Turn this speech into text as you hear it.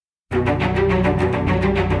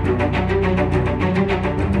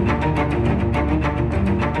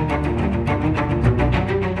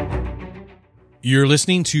You're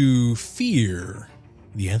listening to Fear,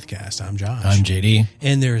 the Nth Cast. I'm Josh. I'm JD.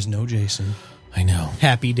 And there is no Jason. I know.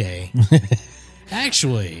 Happy day.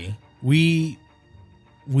 Actually, we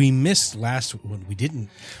missed last week. We didn't.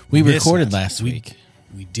 We recorded last week.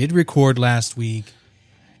 We did record last week,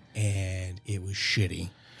 and it was shitty.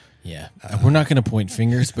 Yeah. We're not going to point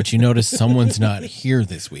fingers, but you notice someone's not here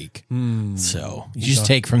this week. So you just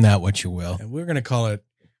take from that what you will. And we're going to call it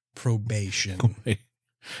probation.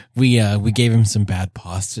 We gave him some bad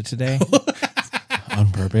pasta today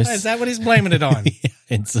on purpose. Is that what he's blaming it on? Yeah,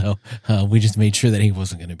 and so we just made sure that he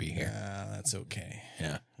wasn't going to be here. That's okay.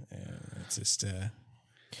 Yeah. It's just...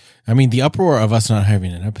 I mean, the uproar of us not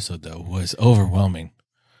having an episode, though, was overwhelming.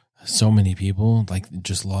 So many people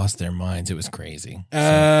just lost their minds. It was crazy.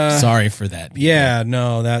 So, sorry for that. People. Yeah,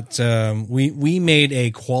 no, that we made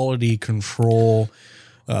a quality control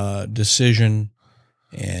decision,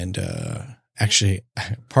 and actually,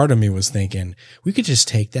 part of me was thinking we could just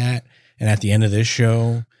take that and at the end of this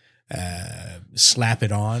show, slap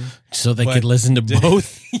it on so they could listen to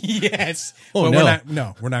both. Yes. Oh, but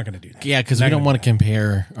we're not going to do that. Yeah, because we don't want to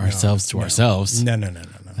compare ourselves to ourselves. No.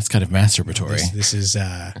 That's kind of masturbatory. This is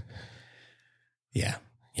yeah.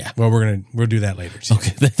 We'll do that later too.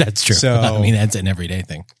 Okay, that's true. So, I mean, that's an everyday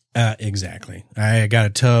thing. Exactly. I got a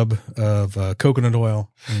tub of coconut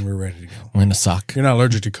oil, and we're ready to go. I'm in a sock. You're not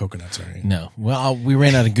allergic to coconuts, are you? No. Well, we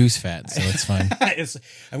ran out of goose fat, so it's fine.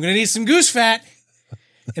 I'm going to need some goose fat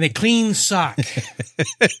and a clean sock.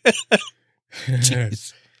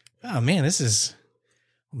 Oh man, this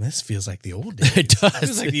feels like the old days. It does. It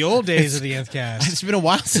feels like the old days of the Nth Cast. It's been a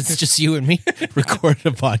while since just you and me recorded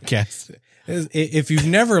a podcast. If you've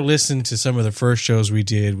never listened to some of the first shows we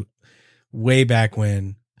did way back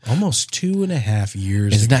when, almost 2.5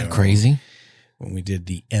 years Isn't ago, that crazy? When we did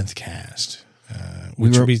the Nth Cast,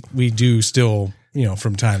 which we do still,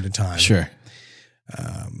 from time to time. Sure.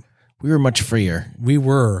 We were much freer. We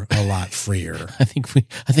were a lot freer. I think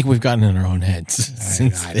we've gotten in our own heads.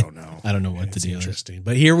 I don't know. I don't know what the deal is. Interesting.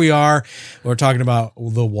 But here we are. We're talking about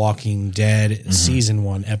The Walking Dead, Season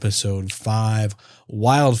 1, Episode 5,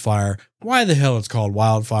 Wildfire. Why the hell it's called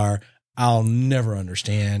Wildfire, I'll never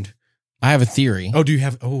understand. I have a theory. Oh, do you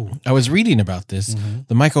have... Oh. I was reading about this.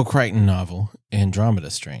 The Michael Crichton novel, Andromeda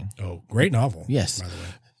Strain. Oh, great novel. Yes. By the way.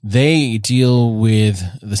 They deal with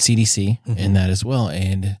the CDC in that as well.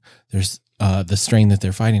 And there's the strain that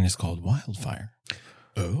they're fighting is called Wildfire.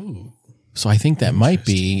 Oh. So I think that might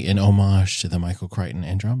be an homage to the Michael Crichton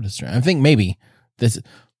Andromeda strain. I think maybe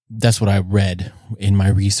that's what I read in my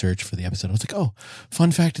research for the episode. I was like, oh,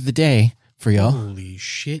 fun fact of the day for y'all. Holy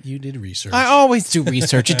shit, you did research. I always do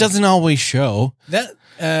research. It doesn't always show. That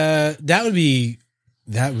would be...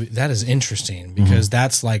 That is interesting because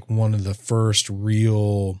that's like one of the first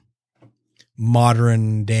real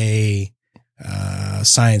modern day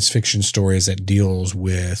science fiction stories that deals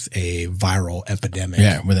with a viral epidemic.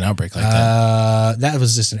 Yeah, with an outbreak like that. That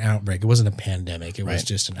was just an outbreak. It wasn't a pandemic. It was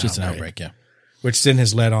just an outbreak. Yeah. Which then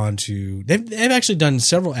has led on to they've actually done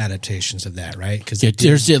several adaptations of that, right? Because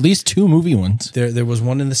there's at least 2 movie ones. There was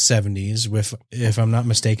one in the 70s with, if I'm not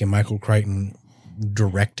mistaken, Michael Crichton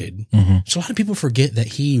directed. So a lot of people forget that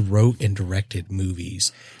he wrote and directed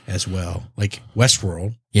movies as well, like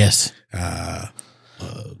Westworld. Yes.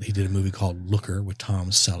 He did a movie called Looker with Tom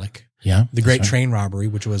Selleck. Yeah. The Great Train Robbery,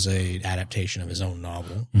 which was a adaptation of his own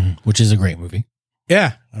novel. Which is a great movie.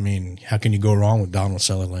 Yeah. I mean, how can you go wrong with Donald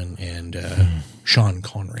Sutherland and Sean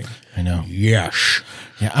Connery? I know. Yes.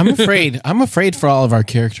 Yeah, I'm afraid for all of our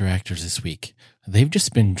character actors this week. They've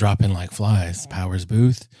just been dropping like flies. Powers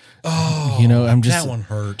Booth. Oh, that one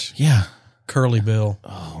hurt. Yeah. Curly Bill.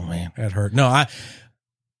 Oh man. That hurt. No,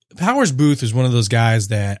 Powers Booth is one of those guys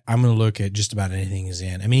that I'm going to look at just about anything he's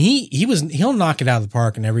in. I mean, he'll knock it out of the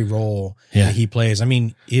park in every role that he plays. I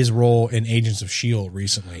mean, his role in Agents of S.H.I.E.L.D.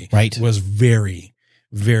 recently was very,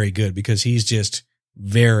 very good because he's just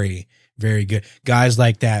very, very good. Guys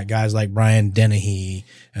like that, guys like Brian Dennehy.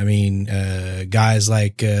 I mean, guys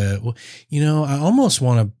like, I almost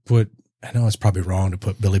want to put, I know it's probably wrong to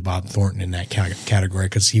put Billy Bob Thornton in that category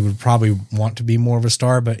because he would probably want to be more of a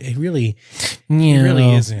star, but it really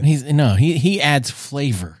isn't. He adds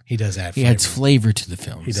flavor. He does add flavor. He adds flavor to the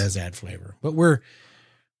films. He does add flavor. But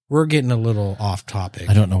we're getting a little off topic.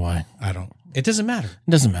 I don't know why. It doesn't matter.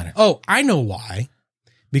 It doesn't matter. Oh, I know why.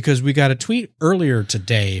 Because we got a tweet earlier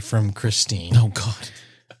today from Christine. Oh,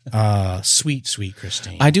 God. Sweet, sweet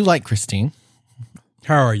Christine. I do like Christine.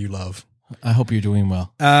 How are you, love? I hope you're doing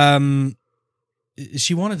well.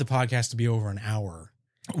 She wanted the podcast to be over an hour.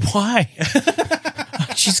 Why?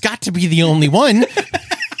 She's got to be the only one.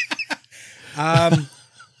 I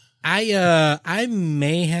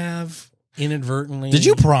may have inadvertently. Did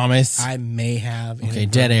you promise? I may have. Okay,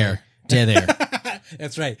 dead air. Dead air.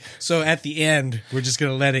 That's right. So at the end, we're just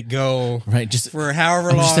going to let it go. Right. Just for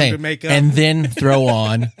however long to make up. And then throw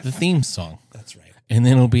on the theme song. That's right. And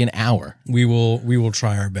then it'll be an hour. We will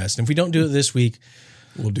try our best. And if we don't do it this week,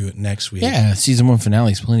 we'll do it next week. Yeah. Season 1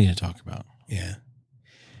 finale is plenty to talk about. Yeah.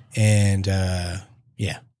 And,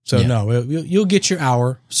 yeah. So no, you'll get your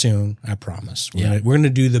hour soon. I promise. We're going to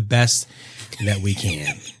do the best that we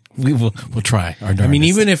can. We'll try our darndest. I mean,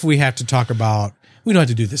 even if we have to talk about, we don't have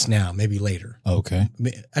to do this now, maybe later. Okay.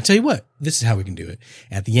 I tell you what, this is how we can do it.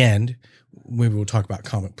 At the end, maybe we'll talk about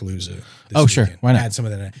Comic Palooza. Sure. Why not? Add some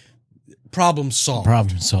of that. Problem solved.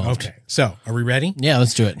 Problem solved. Okay. So are we ready? Yeah,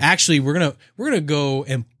 let's do it. Actually, we're going to go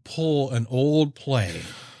and pull an old play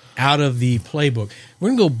out of the playbook. We're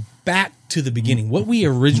going to go back to the beginning. What we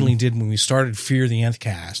originally did when we started Fear the Nth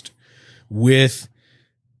Cast with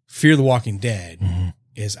Fear the Walking Dead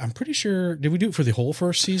is, I'm pretty sure, did we do it for the whole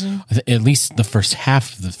first season? At least the first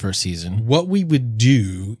half of the first season. What we would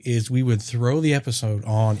do is we would throw the episode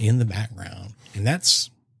on in the background, and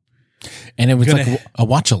it was like a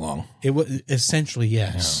watch along. It was essentially,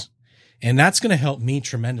 yes. Yeah. And that's going to help me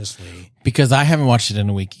tremendously. Because I haven't watched it in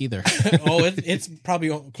a week eiteither. It's probably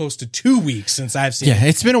close to 2 weeks since I've seen it. Yeah,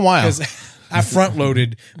 it's been a while. Because I front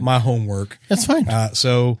loaded my homework. That's fine.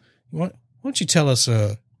 So why don't you tell us,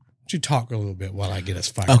 you talk a little bit while I get us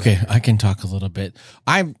fired Okay, up. I can talk a little bit.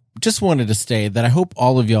 I just wanted to say that I hope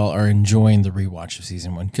all of y'all are enjoying the rewatch of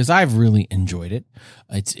season 1 because I've really enjoyed it.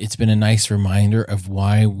 It's been a nice reminder of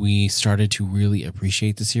why we started to really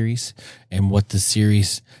appreciate the series and what the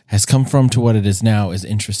series has come from to what it is now is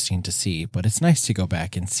interesting to see. But it's nice to go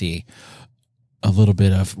back and see a little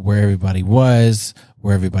bit of where everybody was,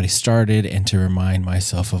 where everybody started, and to remind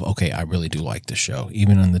myself of, okay, I really do like the show.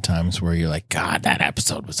 Even in the times where you're like, God, that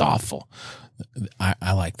episode was awful.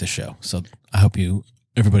 I like the show. So I hope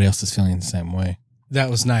everybody else is feeling the same way. That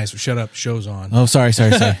was nice. Shut up. Show's on. Oh, sorry.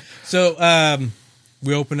 So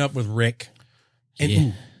we open up with Rick.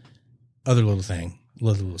 And other little thing,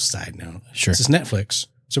 little side note. Sure. This is Netflix.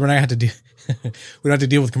 So we're not have to we don't have to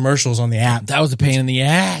deal with commercials on the app. That was a pain in the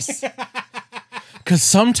ass. Because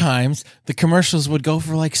sometimes the commercials would go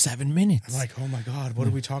for like 7 minutes. I'm like, oh my God, what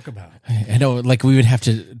do we talk about? I know, like we would have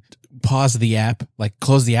to pause the app, like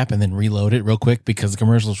close the app and then reload it real quick because the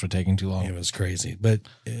commercials were taking too long. It was crazy. But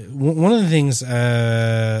one of the things,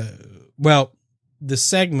 the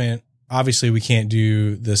segment, obviously we can't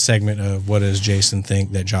do the segment of what does Jason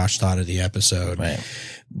think that Josh thought of the episode. Right.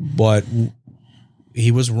 But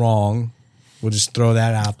he was wrong. We'll just throw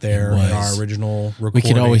that out there in our original recording. We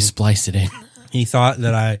could always splice it in. He thought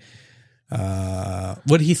that I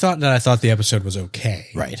thought the episode was okay.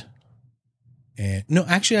 Right. And no,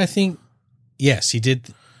 actually, I think, yes, he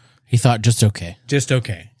did. He thought just okay. Just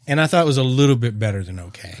okay. And I thought it was a little bit better than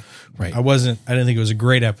okay. Right. I didn't think it was a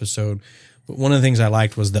great episode, but one of the things I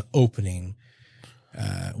liked was the opening,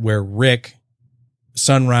 where Rick,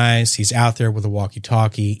 sunrise, he's out there with a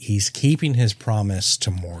walkie-talkie. He's keeping his promise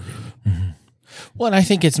to Morgan. Mm-hmm. Well, and I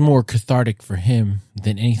think it's more cathartic for him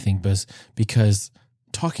than anything, because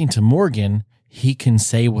talking to Morgan, he can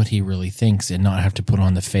say what he really thinks and not have to put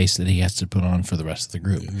on the face that he has to put on for the rest of the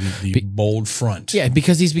group. The bold front. Yeah,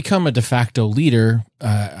 because he's become a de facto leader,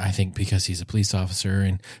 I think because he's a police officer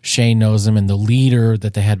and Shane knows him, and the leader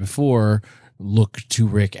that they had before looked to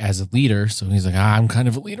Rick as a leader. So he's like, I'm kind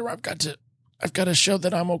of a leader. I've got to show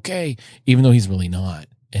that I'm okay, even though he's really not.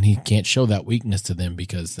 And he can't show that weakness to them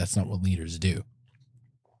because that's not what leaders do.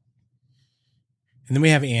 And then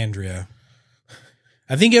we have Andrea.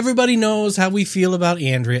 I think everybody knows how we feel about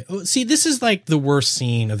Andrea. See, this is like the worst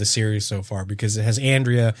scene of the series so far because it has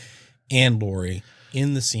Andrea and Lori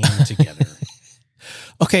in the scene together.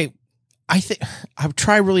 Okay, I think I've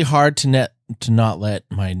tried really hard to not let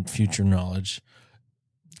my future knowledge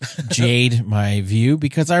jade my view,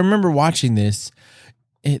 because I remember watching this.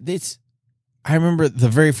 I remember the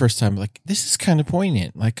very first time, like, this is kind of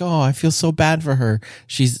poignant. Like, oh, I feel so bad for her.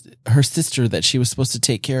 She's her sister that she was supposed to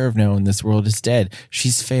take care of now in this world is dead.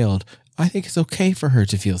 She's failed. I think it's okay for her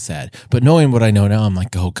to feel sad. But knowing what I know now, I'm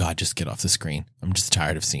like, oh God, just get off the screen. I'm just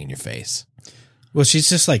tired of seeing your face. Well, she's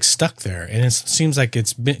just like stuck there. And it seems like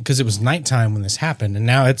it's been, because it was nighttime when this happened. And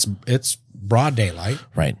now it's broad daylight.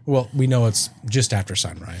 Right. Well, we know it's just after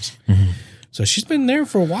sunrise. Mm-hmm. So she's been there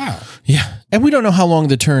for a while. Yeah. And we don't know how long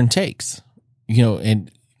the turn takes. And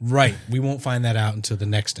right, we won't find that out until the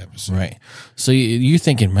next episode. Right. So you're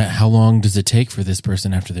thinking, Matt, how long does it take for this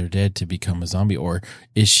person after they're dead to become a zombie, or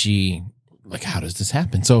is she like, how does this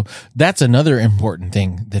happen? So that's another important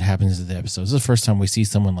thing that happens in the episode. This is the first time we see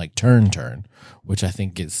someone like turn, which I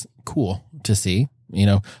think is cool to see. You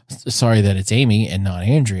know, sorry that it's Amy and not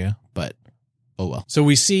Andrea, but oh well. So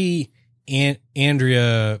we see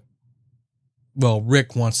Andrea. Well,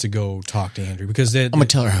 Rick wants to go talk to Andrea because I'm gonna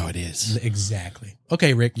tell her how it is. Exactly.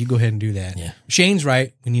 Okay, Rick, you go ahead and do that. Yeah. Shane's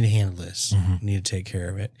right. We need to handle this. We need to take care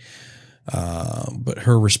of it. But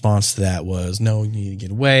her response to that was, "No, you need to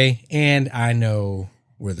get away, and I know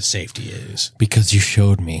where the safety is because you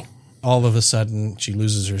showed me." All of a sudden, she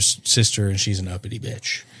loses her sister, and she's an uppity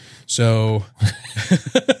bitch. So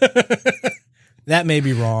that may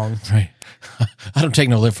be wrong. Right. I don't take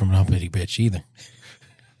no lip from an uppity bitch either.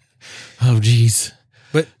 Oh, geez.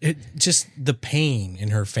 But just the pain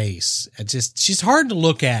in her face. She's hard to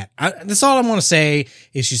look at. That's all I want to say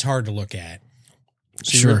is she's hard to look at.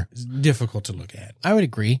 Sure. Difficult to look at. I would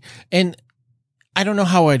agree. And I don't know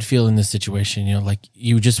how I'd feel in this situation. You know, like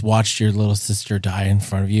you just watched your little sister die in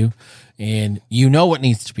front of you and you know what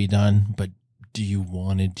needs to be done, but do you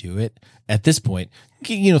want to do it at this point?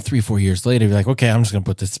 You know, 3-4 years later, you're like, okay, I'm just going to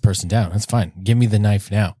put this person down. That's fine. Give me the knife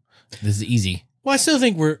now. This is easy. Well, I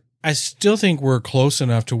still think we're close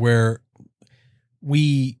enough to where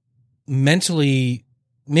we mentally,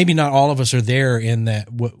 maybe not all of us are there in that,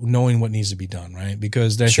 knowing what needs to be done, right?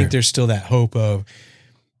 Because I think there's still that hope of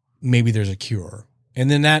maybe there's a cure. And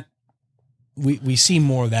then that, we see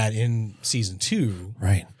more of that in season 2.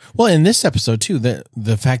 Right. Well, in this episode too,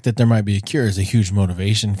 the fact that there might be a cure is a huge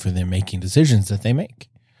motivation for them making decisions that they make.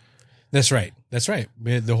 That's right.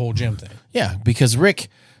 The whole gym thing. Yeah, because Rick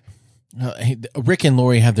and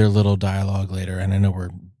Lori have their little dialogue later, and I know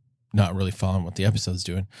we're not really following what the episode's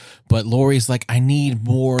doing, but Lori's like, I need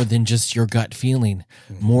more than just your gut feeling,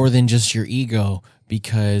 more than just your ego,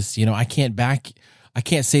 because, you know, I can't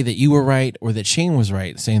say that you were right or that Shane was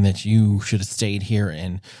right, saying that you should have stayed here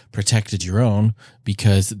and protected your own,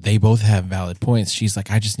 because they both have valid points. She's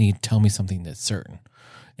like, I just need to tell me something that's certain.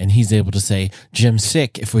 And he's able to say, Jim's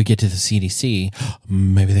sick. If we get to the CDC,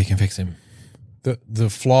 maybe they can fix him. The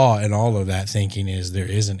flaw in all of that thinking is there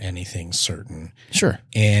isn't anything certain. Sure.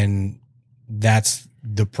 And that's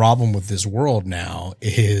the problem with this world now,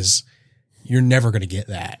 is you're never going to get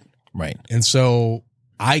that. Right. And so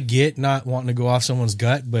I get not wanting to go off someone's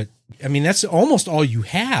gut, but I mean, that's almost all you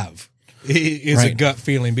have is a gut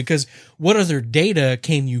feeling, because what other data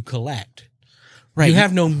can you collect? Right. You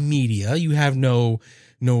have no media. You have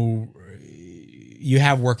you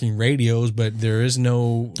have working radios, but there's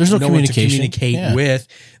no communication to communicate with.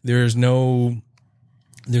 There's nothing.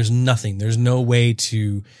 There's no way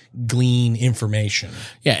to glean information.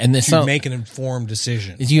 Yeah. And to make an informed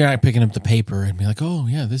decision. You're not picking up the paper and be like, oh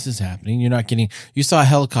yeah, this is happening. You saw a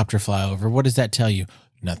helicopter fly over. What does that tell you?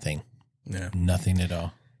 Nothing. Yeah. Nothing at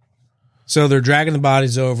all. So they're dragging the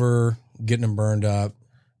bodies over, getting them burned up.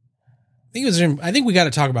 I think we got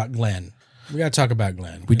to talk about Glenn. We got to talk about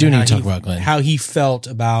Glenn. We do need to talk about Glenn. How he felt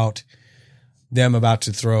about them about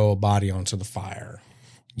to throw a body onto the fire.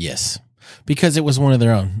 Yes. Because it was one of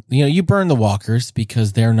their own. You know, you burn the walkers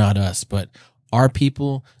because they're not us, but our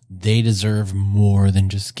people, they deserve more than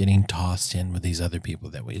just getting tossed in with these other people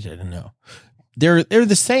that we didn't know. They're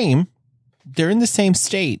the same. They're in the same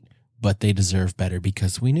state, but they deserve better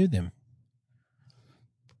because we knew them.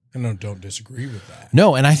 I don't disagree with that.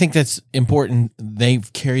 No, and I think that's important.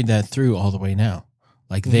 They've carried that through all the way now.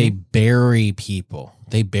 Like they bury people.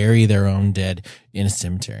 They bury their own dead in a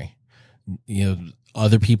cemetery. You know,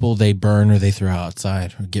 other people they burn or they throw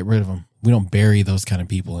outside or get rid of them. We don't bury those kind of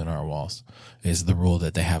people in our walls, is the rule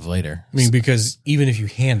that they have later. I mean, because even if you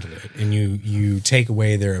handle it and you take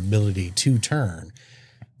away their ability to turn,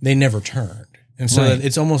 they never turned. And so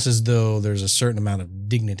it's almost as though there's a certain amount of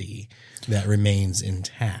dignity that remains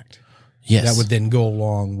intact. Yes. That would then go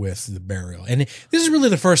along with the burial. And this is really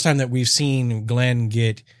the first time that we've seen Glenn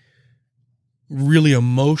get really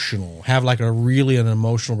emotional, have like an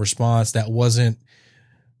emotional response that wasn't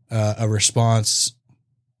a response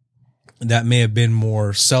that may have been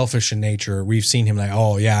more selfish in nature. We've seen him like,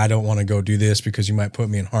 oh yeah, I don't want to go do this because you might put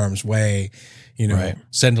me in harm's way. You know,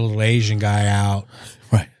 send a little Asian guy out.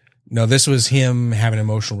 Right. No, this was him having an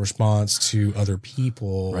emotional response to other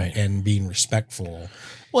people and being respectful.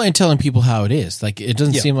 Well, and telling people how it is. Like, it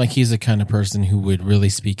doesn't seem like he's the kind of person who would really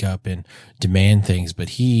speak up and demand things, but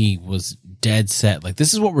he was dead set. Like,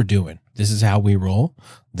 this is what we're doing. This is how we roll.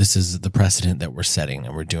 This is the precedent that we're setting,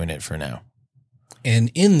 and we're doing it for now. And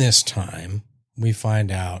in this time, we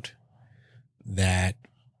find out that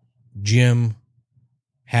Jim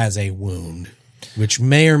has a wound, which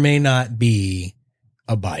may or may not be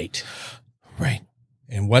a bite. Right.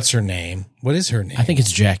 And what's her name? What is her name? I think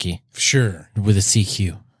it's Jackie. Sure. With a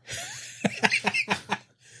CQ.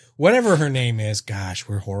 Whatever her name is, gosh,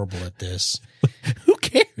 we're horrible at this. Who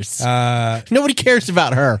cares? Nobody cares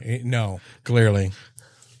about her. No, clearly.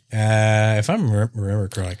 If I remember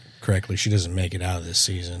correctly, she doesn't make it out of this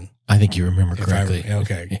season. I think you remember correctly.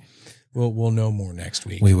 Okay. We'll know more next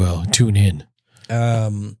week. We will. Tune in.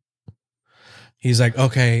 He's like,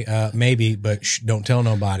 okay, maybe, but don't tell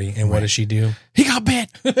nobody. And what does she do? He got bit.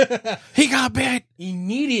 He got bit.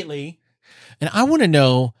 Immediately. And I want to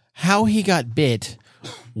know how he got bit,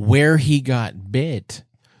 where he got bit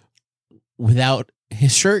without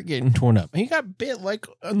his shirt getting torn up. He got bit like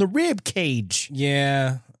on the rib cage.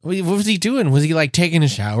 Yeah. What was he doing? Was he like taking a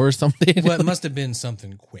shower or something? Well, it must have been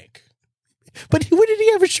something quick. But when did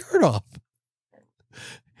he have his shirt off?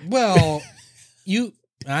 Well,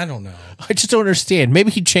 I don't know. I just don't understand.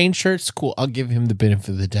 Maybe he changed shirts. Cool. I'll give him the benefit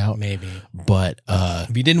of the doubt. Maybe. But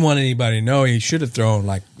if he didn't want anybody to know, he should have thrown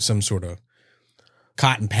like some sort of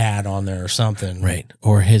cotton pad on there or something. Right.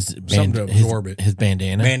 Or his something to absorb it. His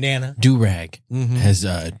bandana. Bandana. Do-rag, as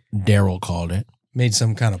Daryl called it. Made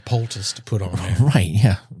some kind of poultice to put on there. Right,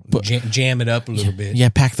 yeah. But, jam it up a little bit. Yeah,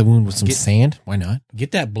 pack the wound with some sand. Why not?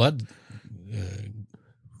 Get that blood,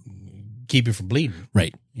 keep it from bleeding.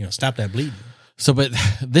 Right. Stop that bleeding. So, but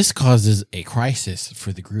this causes a crisis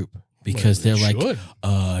for the group because they're like,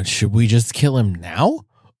 should we just kill him now?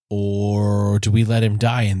 Or do we let him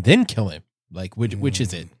die and then kill him? Like, which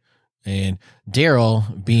is it? And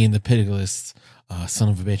Daryl, being the pitiless son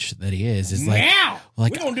of a bitch that he is like, now! We're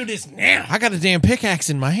going to do this now. I got a damn pickaxe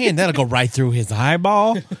in my hand. That'll go right through his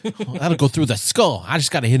eyeball. That'll go through the skull. I just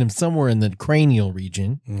got to hit him somewhere in the cranial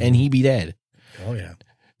region and he be dead. Oh, yeah.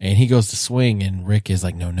 And he goes to swing and Rick is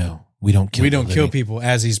like, no. We don't kill people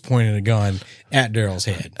as he's pointing a gun at Daryl's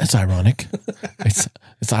head. That's ironic.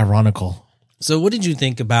 It's ironical. So what did you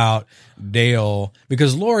think about Dale?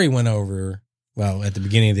 Because Lori went over, well, at the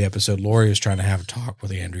beginning of the episode, Lori was trying to have a talk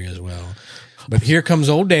with Andrea as well. But here comes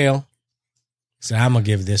old Dale. So I'm going to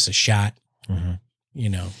give this a shot.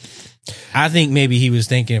 Mm-hmm. I think maybe he was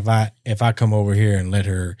thinking if I come over here and let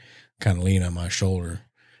her kind of lean on my shoulder,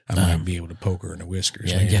 I might be able to poke her in the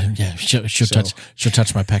whiskers. Yeah. She'll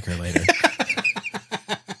touch my pecker later.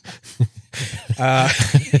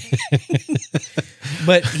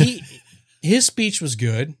 But his speech was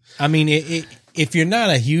good. I mean, if you're not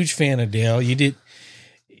a huge fan of Dale,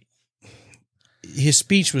 his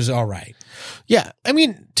speech was all right. Yeah, I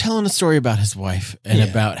mean, telling a story about his wife and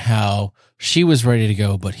about how she was ready to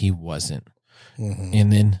go, but he wasn't,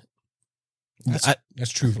 and then.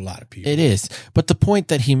 That's true for a lot of people. It is. But the point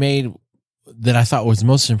that he made that I thought was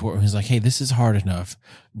most important was like, hey, this is hard enough.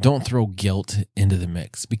 Don't throw guilt into the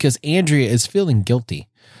mix because Andrea is feeling guilty.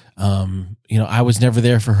 I was never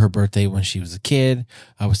there for her birthday when she was a kid.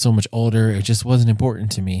 I was so much older. It just wasn't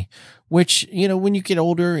important to me, which, when you get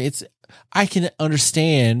older, I can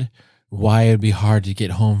understand why it would be hard to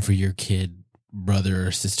get home for your kid, brother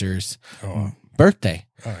or sister's birthday.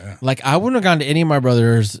 Oh, yeah. Like, I wouldn't have gone to any of my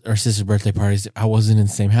brothers or sister's birthday parties if I wasn't in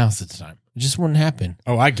the same house at the time. It just wouldn't happen.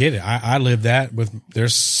 Oh, I get it. I live that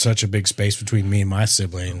there's such a big space between me and my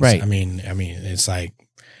siblings. Right. I mean, it's like,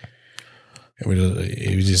 it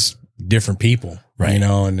was just different people, right?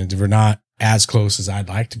 And we're not as close as I'd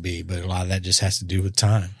like to be, but a lot of that just has to do with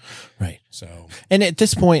time. Right. So, and at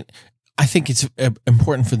this point, I think it's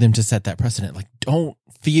important for them to set that precedent. Like, don't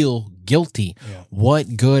feel guilty. Yeah.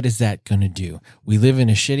 What good is that going to do? We live in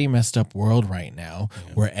a shitty, messed up world right now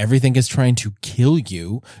where everything is trying to kill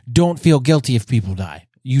you. Don't feel guilty if people die.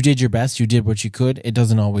 You did your best. You did what you could. It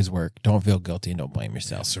doesn't always work. Don't feel guilty and don't blame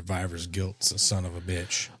yourself. Survivor's guilt's a son of a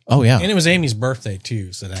bitch. Oh, yeah. And it was Amy's birthday,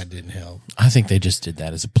 too, so that didn't help. I think they just did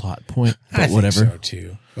that as a plot point, but whatever. I think so,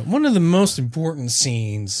 too. But one of the most important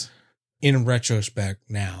scenes in retrospect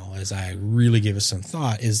now, as I really give it some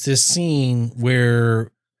thought, is this scene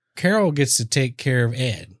where Carol gets to take care of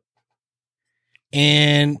Ed.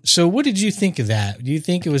 And so what did you think of that? Do you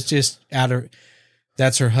think it was just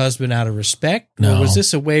that's her husband out of respect? No. Or was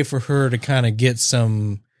this a way for her to kind of get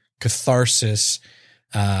some catharsis,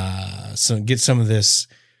 get some of this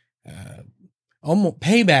almost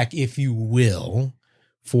payback, if you will,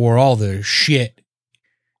 for all the shit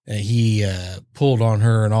that he pulled on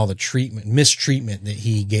her and all the mistreatment that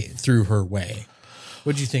he threw her way?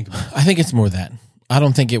 What do you think about that? I think it's more that. I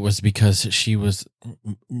don't think it was because she was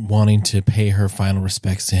wanting to pay her final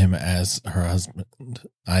respects to him as her husband.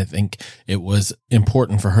 I think it was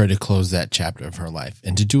important for her to close that chapter of her life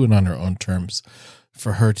and to do it on her own terms,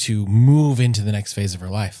 for her to move into the next phase of her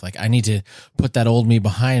life. Like, I need to put that old me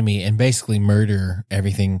behind me and basically murder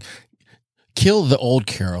everything, kill the old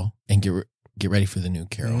Carol and get ready for the new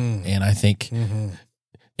Carol. And I think, and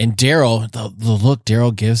Daryl, the look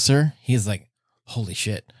Daryl gives her, he's like, holy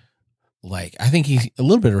shit. Like, I think he's a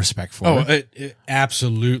little bit of respect for her.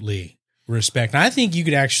 Absolutely respect. And I think you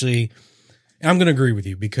could actually, I'm going to agree with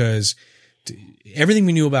you because everything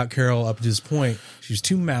we knew about Carol up to this point, she was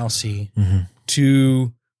too mousy,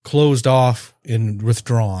 too closed off and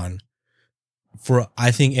withdrawn for,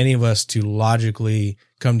 I think, any of us to logically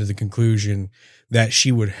come to the conclusion that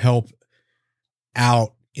she would help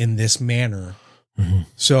out in this manner.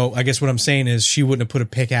 So I guess what I'm saying is she wouldn't have put a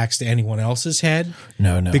pickaxe to anyone else's head.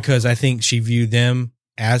 No. Because I think she viewed them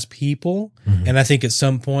as people. And I think at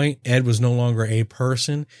some point, Ed was no longer a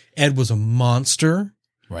person. Ed was a monster.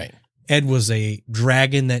 Right. Ed was a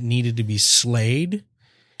dragon that needed to be slayed.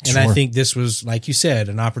 And I think this was, like you said,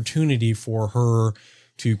 an opportunity for her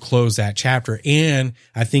to close that chapter. And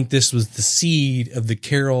I think this was the seed of the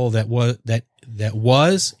Carol that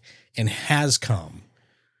was and has come.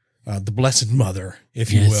 The Blessed Mother,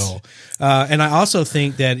 if you will. And I also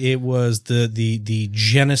think that it was the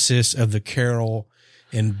genesis of the Carol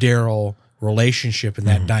and Daryl relationship and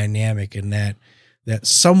that dynamic and that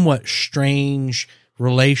somewhat strange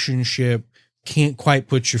relationship. Can't quite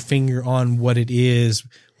put your finger on what it is,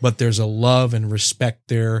 but there's a love and respect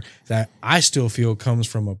there that I still feel comes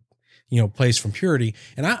from a place from purity.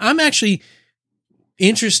 And I'm actually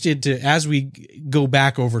interested to, as we go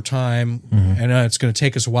back over time, I know it's going to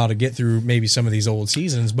take us a while to get through maybe some of these old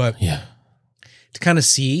seasons, but to kind of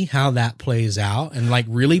see how that plays out and like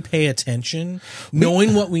really pay attention,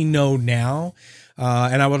 knowing what we know now.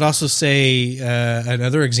 And I would also say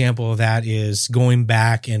another example of that is going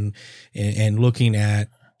back and looking at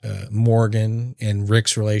Morgan and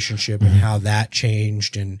Rick's relationship and how that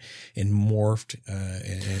changed and morphed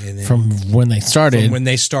and then, from when they started, and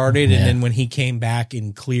then when he came back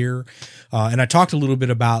in Clear. And I talked a little bit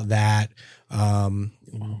about that.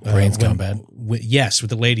 Brains Gone Bad. With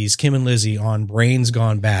the ladies, Kim and Lizzie on Brains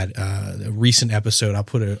Gone Bad, a recent episode. I'll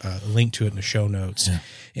put a link to it in the show notes.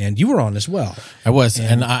 And you were on as well. I was.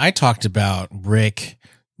 And I talked about Rick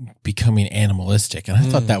becoming animalistic. And I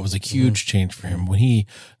thought that was a huge change for him. When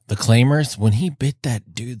the Claimers, when he bit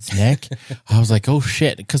that dude's neck, I was like, oh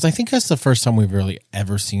shit. Because I think that's the first time we've really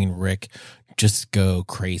ever seen Rick just go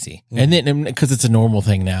crazy. And then, because it's a normal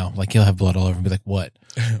thing now, like he'll have blood all over and be like, what?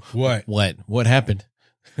 What happened?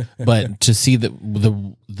 But to see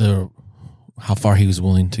the how far he was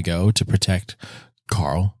willing to go to protect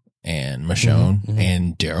Carl and Michonne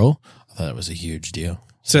and Daryl, I thought it was a huge deal.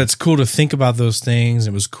 So it's cool to think about those things.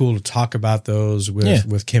 It was cool to talk about those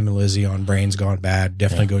with Kim and Lizzie on Brains Gone Bad.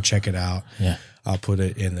 Definitely go check it out. Yeah. I'll put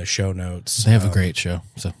it in the show notes. They have a great show.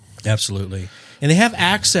 So absolutely. And they have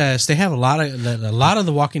access. They have a lot of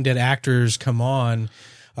the Walking Dead actors come on.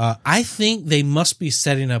 I think they must be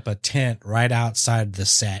setting up a tent right outside the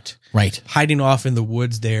set. Right. Hiding off in the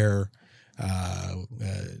woods there.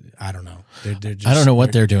 I don't know. They're just, I don't know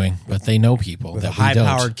what they're doing, but they know people with that a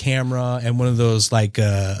high-powered camera and one of those like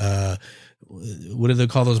what do they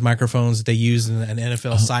call those microphones that they use in an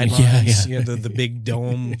NFL sidelines? Yeah. The big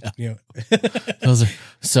dome. Those are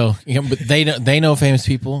so. But they know famous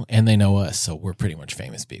people and they know us, so we're pretty much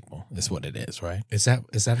famous people. Is what it is, right? Is that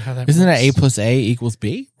how that? Isn't works? that A plus A equals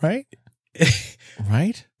B? Right.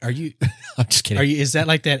 Right? Are you? I'm just kidding. Is that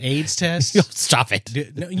like that AIDS test? Stop it.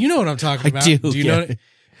 You know what I'm talking about. I do. Do you know?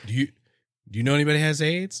 Do you know anybody has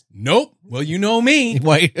AIDS? Nope. Well, you know me.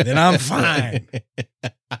 Wait. Then I'm fine.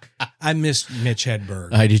 I miss Mitch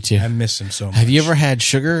Hedberg. I do too. I miss him so much. Have you ever had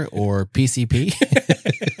sugar or PCP?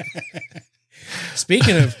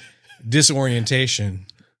 Speaking of disorientation,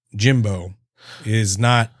 Jimbo is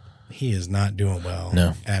not doing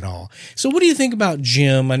well at all. So what do you think about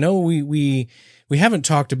Jim? I know we haven't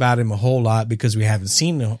talked about him a whole lot because we haven't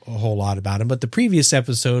seen a whole lot about him, but the previous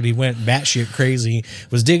episode he went batshit crazy,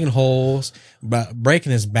 was digging holes,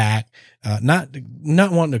 breaking his back, not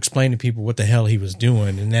wanting to explain to people what the hell he was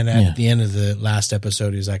doing. And then at the end of the last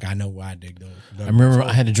episode, he's like, I know why I dig those. I remember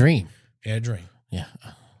I had a dream. Yeah, a dream. Yeah.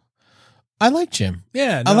 I like Jim.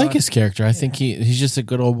 Yeah. I like his character. I think he's just a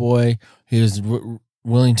good old boy. He was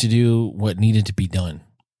willing to do what needed to be done.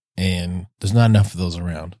 And there's not enough of those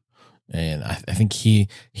around. And I think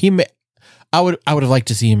I would have liked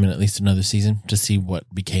to see him in at least another season to see what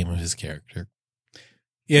became of his character.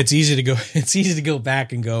 Yeah, it's easy to go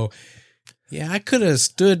back and go, yeah, I could have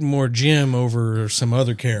stood more Jim over some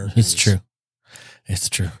other characters. It's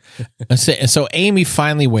true. So Amy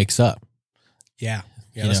finally wakes up. Yeah.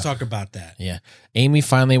 Let's talk about that. Yeah. Amy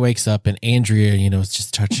finally wakes up and Andrea, is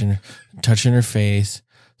just touching her face,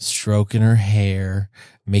 stroking her hair,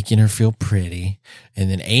 making her feel pretty. And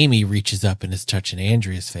then Amy reaches up and is touching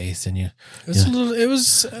Andrea's face. And it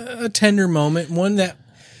was a tender moment. One that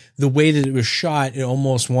the way that it was shot, it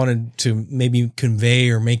almost wanted to maybe convey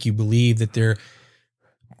or make you believe that there's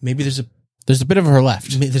a bit of her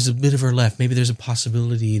left. There's a bit of her left. Maybe there's a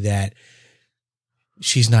possibility that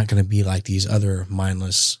she's not going to be like these other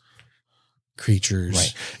mindless creatures.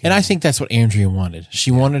 Right. And I think that's what Andrea wanted. She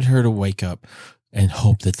wanted her to wake up and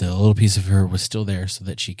hope that the little piece of her was still there so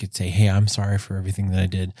that she could say, hey, I'm sorry for everything that I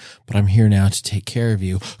did, but I'm here now to take care of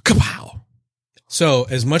you. Kapow! So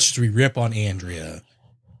as much as we rip on Andrea,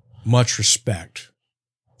 much respect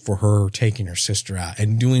for her taking her sister out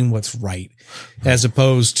and doing what's right, as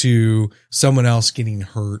opposed to someone else getting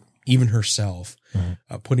hurt, even herself,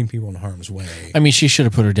 putting people in harm's way. I mean, she should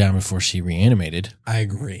have put her down before she reanimated. I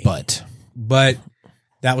agree. But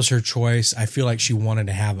that was her choice. I feel like she wanted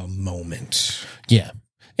to have a moment. Yeah.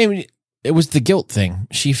 I mean, it was the guilt thing.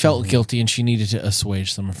 She felt guilty and she needed to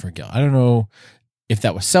assuage some of her guilt. I don't know if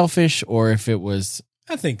that was selfish or if it was...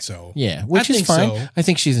 I think so. Yeah, which is fine. So. I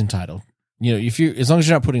think she's entitled. You know, as long as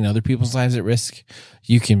you're not putting other people's lives at risk,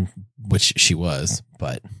 you can, which she was,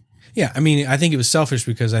 but... Yeah, I mean, I think it was selfish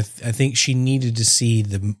because I think she needed to see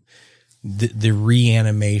the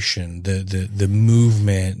reanimation, the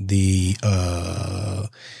movement, the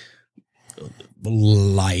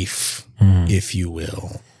life, if you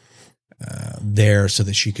will, there, so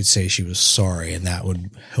that she could say she was sorry, and that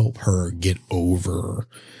would help her get over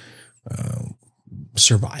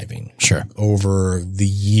surviving. Sure, over the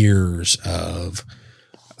years of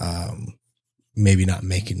maybe not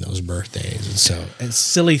making those birthdays. And so it's a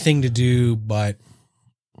silly thing to do, but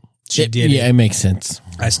she did. Yeah, it makes sense.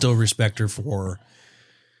 I still respect her for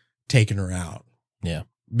taking her out. Yeah.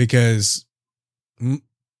 Because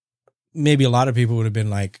maybe a lot of people would have been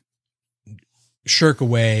like, shirk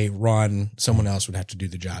away, run, someone else would have to do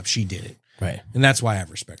the job. She did it. Right. And that's why I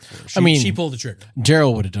have respect for her. She pulled the trigger.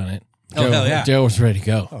 Daryl would have done it. Hell yeah. Daryl was ready to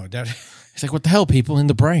go. Oh, He's like, what the hell, people in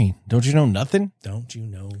the brain? Don't you know nothing? Don't you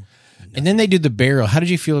know? And then they do the burial. How did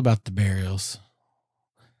you feel about the burials?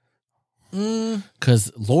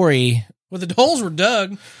 Because Lori... Well, the holes were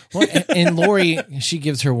dug. Well, and Lori, she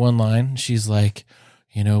gives her one line. She's like,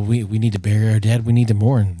 you know, we need to bury our dead. We need to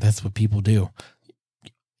mourn. That's what people do.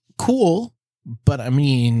 Cool. But, I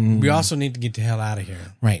mean... We also need to get the hell out of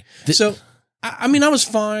here. Right. So, I mean, I was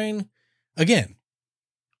fine. Again,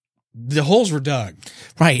 the holes were dug.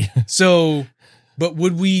 Right. So, but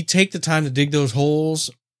would we take the time to dig those holes,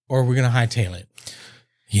 or are we going to hightail it?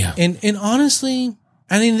 Yeah. And honestly,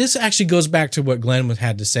 I mean, this actually goes back to what Glenn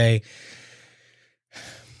had to say.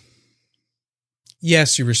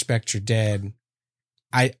 Yes, you respect your dead.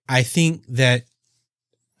 I think that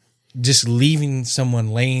just leaving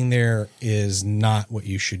someone laying there is not what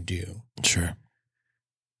you should do. Sure.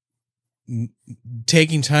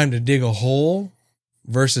 Taking time to dig a hole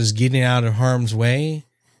versus getting out of harm's way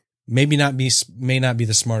may not be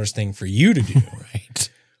the smartest thing for you to do. Right.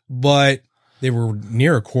 But they were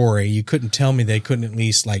near a quarry. You couldn't tell me they couldn't at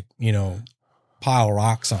least, like, pile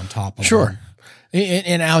rocks on top of them.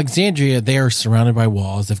 In Alexandria, they are surrounded by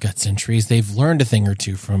walls. They've got sentries. They've learned a thing or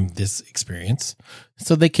two from this experience,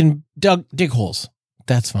 so they can dig holes.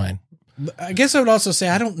 That's fine. I guess I would also say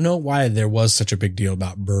I don't know why there was such a big deal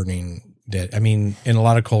about burning dead. I mean, in a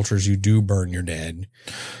lot of cultures, you do burn your dead.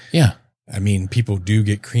 Yeah. I mean, people do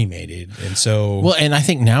get cremated. And so... Well, and I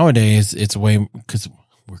think nowadays it's a way... Because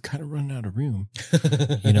we're kind of running out of room.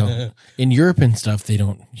 In Europe and stuff, they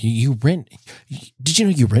don't... You rent... Did you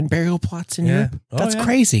know you rent burial plots in Europe? That's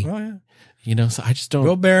crazy. Oh, yeah. So I just don't...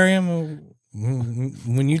 Go bury them.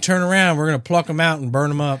 When you turn around, we're going to pluck them out and burn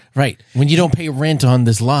them up. Right. When you don't pay rent on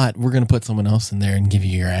this lot, we're going to put someone else in there and give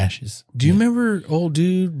you your ashes. Do you remember old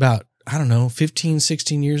dude about... I don't know, 15,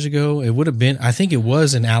 16 years ago, it would have been, I think it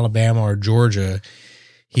was in Alabama or Georgia.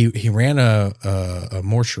 He ran a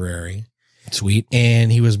mortuary. Sweet.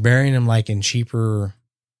 And he was burying them like in cheaper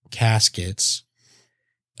caskets.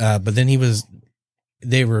 But then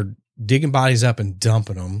they were digging bodies up and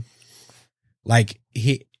dumping them. Like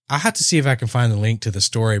I have to see if I can find the link to the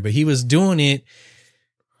story, but he was doing it.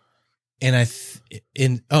 And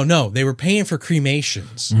they were paying for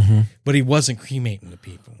cremations, but he wasn't cremating the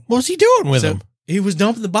people. What was he doing with them? He was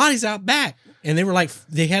dumping the bodies out back, and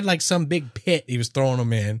they had like some big pit he was throwing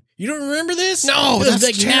them in. You don't remember this? No, that's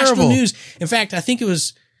like terrible. National news. In fact, I think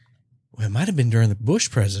it might have been during the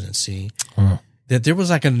Bush presidency that there was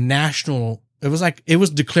like a national. It was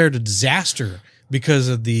declared a disaster because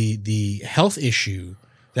of the health issue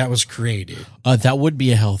that was created. That would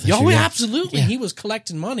be a health issue. Oh, yeah, absolutely. Yeah. He was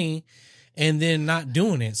collecting money and then not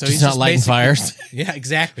doing it. So he's not lighting fires. Yeah,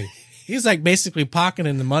 exactly. He's like basically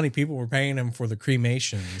pocketing the money people were paying him for the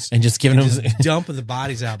cremations and just giving them dumping the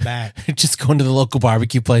bodies out back. Just going to the local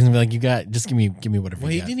barbecue place and be like, just give me whatever.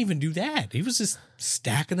 Well, he didn't even do that. He was just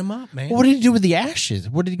stacking them up, man. Well, what did he do with the ashes?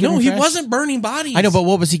 What did he give? No, he wasn't burning bodies. I know, but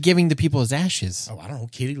what was he giving the people as ashes? Oh, I don't know,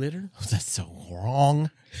 kitty litter. Oh, that's so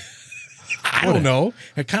wrong. I don't know.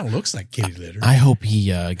 It kind of looks like kitty litter. I hope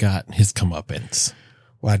he got his comeuppance.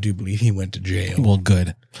 Well, I do believe he went to jail. Well,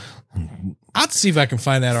 good. I'll have to see if I can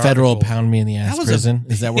find that Federal article. pound me in the ass prison.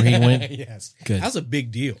 Is that where he went? Yes. Good. That was a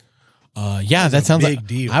big deal. Yeah, that sounds like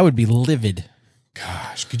deal. I would be livid.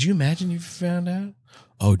 Gosh, could you imagine if you found out?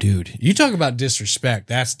 Oh, dude. You talk about disrespect.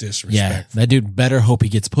 That's disrespect. Yeah, that dude better hope he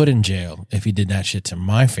gets put in jail if he did that shit to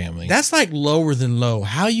my family. That's like lower than low.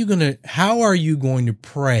 How are you going to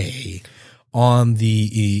prey on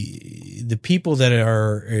the people that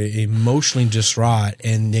are emotionally distraught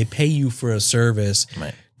and they pay you for a service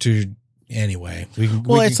to anyway?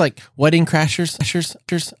 It's like wedding crashers.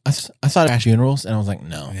 I thought of funerals and I was like,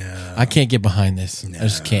 no, I can't get behind this. No. I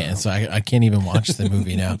just can't. And so I can't even watch the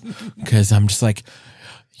movie now because I'm just like,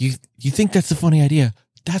 you think that's a funny idea?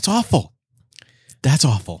 That's awful. That's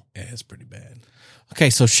awful. Yeah, it's pretty bad. Okay,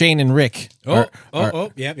 so Shane and Rick yeah.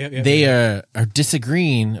 They are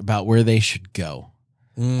disagreeing about where they should go.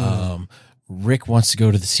 Rick wants to go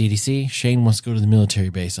to the CDC. Shane wants to go to the military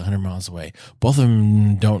base 100 miles away. Both of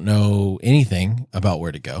them don't know anything about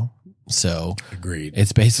where to go. So agreed.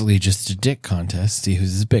 It's basically just a dick contest. See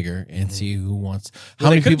who's bigger and see who wants. How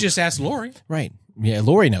many people just ask Lori? Right. Yeah,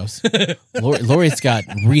 Lori knows. Lori's got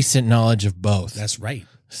recent knowledge of both. That's right.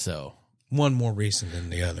 So one more recent than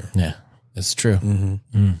the other. Yeah. It's true.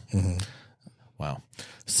 Wow.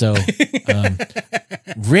 So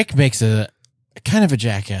Rick makes a kind of a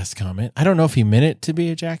jackass comment. I don't know if he meant it to be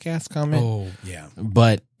a jackass comment. Oh, yeah.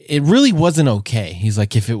 But it really wasn't okay. He's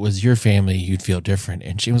like, if it was your family, you'd feel different.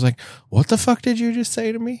 And she was like, what the fuck did you just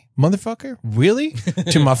say to me? Motherfucker? Really?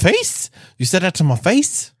 To my face? You said that to my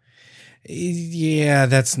face? Yeah,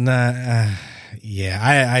 that's not...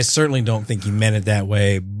 I certainly don't think he meant it that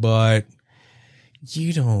way, but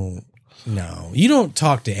you don't... No, you don't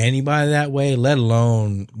talk to anybody that way, let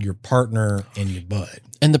alone your partner and your bud.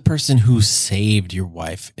 And the person who saved your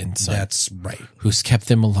wife and son. That's right. Who's kept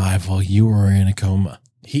them alive while you were in a coma.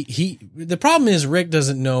 The problem is Rick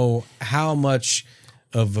doesn't know how much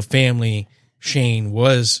of a family Shane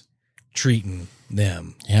was treating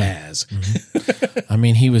them as. I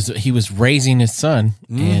mean, he was raising his son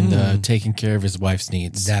and taking care of his wife's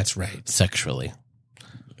needs. That's right. Sexually.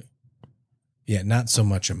 Yeah, not so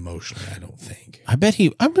much emotionally, I don't think. I bet he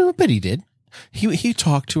did. He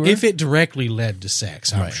talked to her. If it directly led to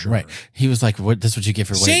sex, I'm sure. Right. He was like, "What? That's what you get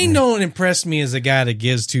for waiting." Shane don't impress me as a guy that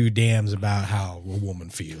gives two damns about how a woman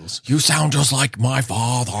feels. You sound just like my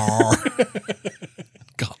father.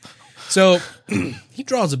 God. So he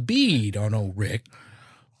draws a bead on old Rick,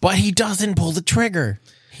 but he doesn't pull the trigger.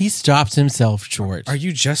 He stops himself short. Are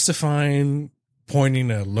you justifying pointing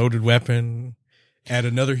a loaded weapon at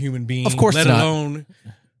another human being? Of course let not. Alone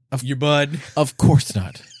your bud? Of course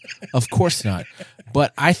not. Of course not.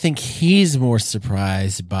 But I think he's more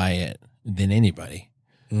surprised by it than anybody.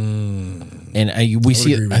 And we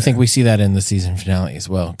see that in the season finale as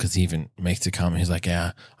well, because he even makes a comment. He's like,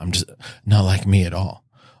 "Yeah, I'm just not like me at all."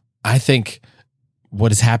 I think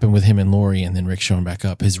what has happened with him and Lori, and then Rick showing back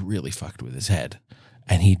up, has really fucked with his head,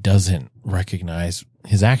 and he doesn't recognize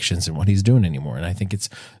his actions and what he's doing anymore. And I think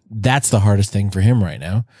that's the hardest thing for him right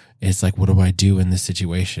now. It's like, what do I do in this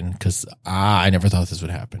situation? Because I never thought this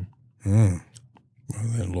would happen. Well,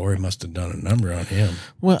 then Lori must have done a number on him.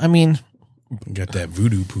 Well, I mean, got that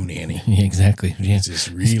voodoo punani. Yeah, exactly. Yeah.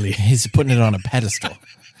 He's putting it on a pedestal.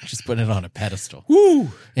 Just putting it on a pedestal. Woo!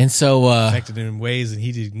 And so affected him in ways that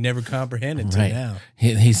he did never comprehend until now.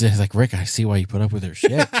 He's like, Rick, I see why you put up with her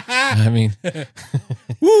shit. I mean,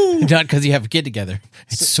 not because you have a kid together.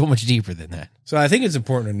 It's so much deeper than that. So I think it's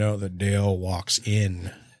important to note that Dale walks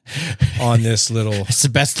in on this little... It's the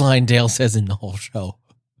best line Dale says in the whole show.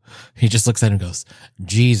 He just looks at him and goes,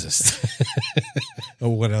 Jesus.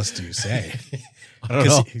 Well, what else do you say? I don't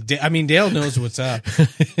know. I mean, Dale knows what's up,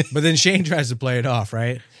 but then Shane tries to play it off,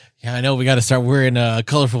 right? Yeah, I know. We got to start wearing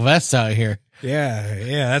colorful vests out here.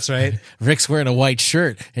 Yeah, that's right. Rick's wearing a white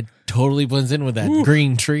shirt. It totally blends in with that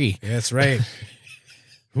green tree. Yeah, that's right.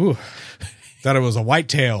 Ooh, thought it was a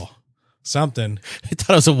whitetail. Something. I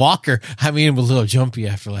thought it was a walker. I mean, I'm a little jumpy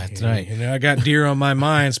after last night. You know, I got deer on my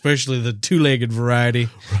mind, especially the two-legged variety.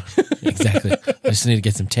 Exactly. I just need to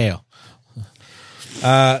get some tail.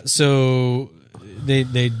 So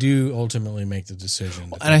they do ultimately make the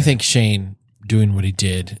decision. And I think Shane doing what he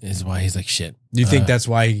did is why he's like, shit. Do you think that's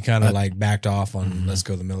why he kind of like backed off on let's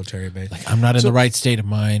go to the military base? Like, I'm not in the right state of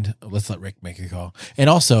mind. Let's let Rick make a call. And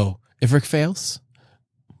also, if Rick fails,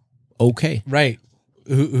 okay. Right.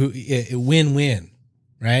 Win-win,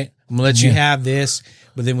 right? I'm going to let you have this,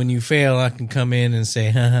 but then when you fail, I can come in and say,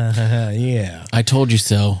 ha, ha, ha, ha, yeah. I told you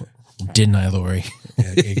so, didn't I, Lori?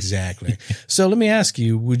 Yeah, exactly. So let me ask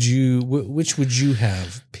you, which would you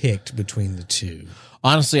have picked between the two?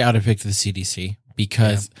 Honestly, I would have picked the CDC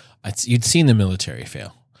because you'd seen the military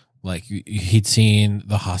fail. Like he'd seen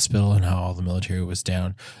the hospital and how all the military was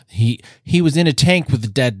down. He was in a tank with a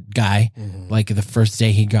dead guy. Like the first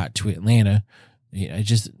day he got to Atlanta.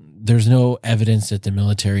 There's no evidence that the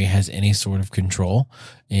military has any sort of control,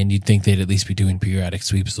 and you'd think they'd at least be doing periodic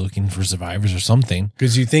sweeps looking for survivors or something.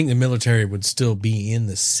 Because you think the military would still be in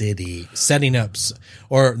the city setting up,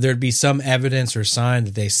 or there'd be some evidence or sign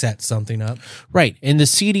that they set something up. Right. And the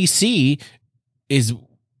CDC is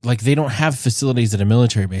like, they don't have facilities at a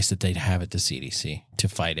military base that they'd have at the CDC to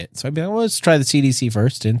fight it. So I'd be like, well, let's try the CDC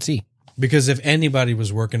first and see. Because if anybody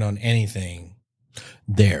was working on anything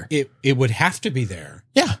there, it would have to be there.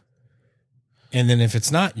 Yeah. And then if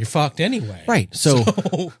it's not, you're fucked anyway. Right. So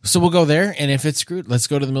we'll go there. And if it's screwed, let's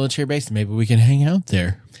go to the military base. Maybe we can hang out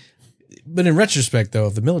there. But in retrospect, though,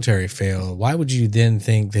 if the military failed, why would you then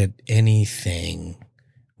think that anything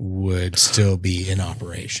would still be in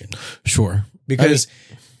operation? Sure. Because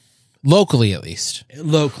locally, at least.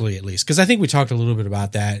 Because I think we talked a little bit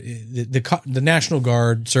about that. The National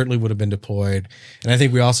Guard certainly would have been deployed. And I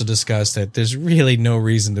think we also discussed that there's really no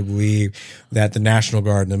reason to believe that the National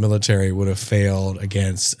Guard and the military would have failed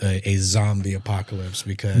against a zombie apocalypse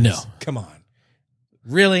because, come on.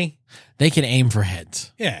 Really? They can aim for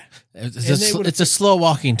heads. Yeah. It's a slow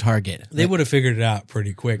walking target. They would have figured it out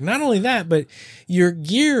pretty quick. Not only that, but your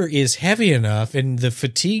gear is heavy enough and the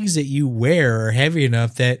fatigues that you wear are heavy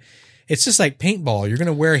enough that it's just like paintball. You're going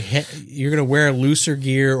to wear looser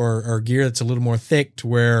gear or gear that's a little more thick to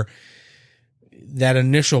where that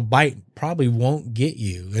initial bite probably won't get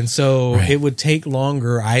you. And so it would take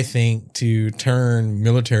longer, I think, to turn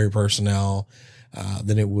military personnel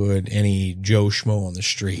than it would any Joe Schmo on the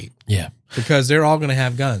street. Yeah. Because they're all going to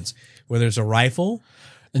have guns, whether it's a rifle.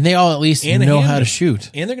 And they all at least know how to shoot.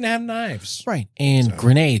 And they're going to have knives. Right. And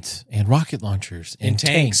grenades and rocket launchers and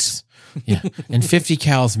tanks. Yeah. And 50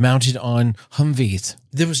 cals mounted on Humvees.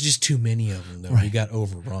 There was just too many of them, though. We got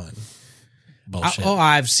overrun. Bullshit.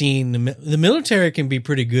 I've seen the military can be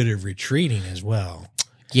pretty good at retreating as well.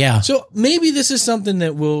 Yeah. So maybe this is something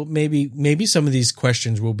that will maybe some of these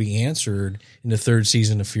questions will be answered in the third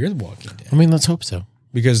season of Fear the Walking Dead. I mean, let's hope so.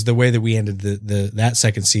 Because the way that we ended that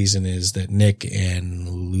second season is that Nick and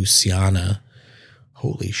Luciana,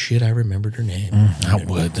 holy shit, I remembered her name. I'm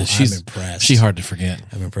impressed. She's hard to forget.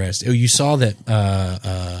 I'm impressed. Oh, you saw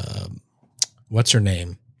that, what's her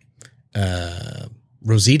name?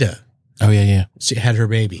 Rosita. Oh, yeah. She had her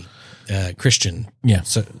baby, Christian. Yeah.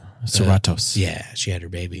 Serratos. Yeah, she had her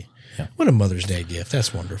baby. Yeah. What a Mother's Day gift.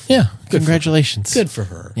 That's wonderful. Yeah. Congratulations. Good for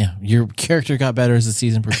her. Yeah. Your character got better as the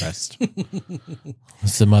season progressed.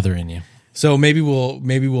 It's the mother in you. So maybe we'll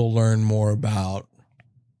learn more about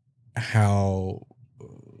how,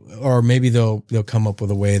 or maybe they'll come up with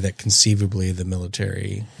a way that conceivably the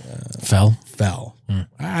military fell.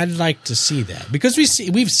 I'd like to see that because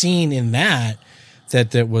we've seen in that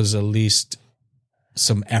there was at least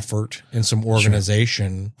some effort and some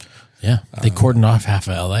organization. Sure. Yeah. They cordoned off half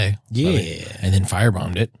of LA. Yeah. And then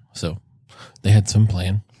firebombed it. So they had some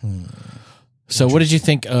plan. So what did you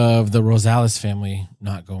think of the Rosales family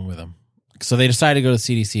not going with them? So they decided to go to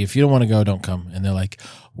CDC. If you don't want to go, don't come. And they're like,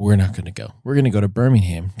 we're not going to go. We're going to go to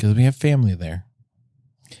Birmingham because we have family there.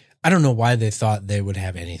 I don't know why they thought they would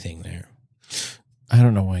have anything there. I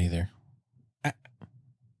don't know why either.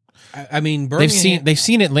 I mean, Birmingham. They've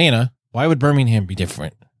seen Atlanta. Why would Birmingham be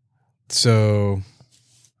different? So,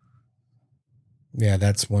 yeah,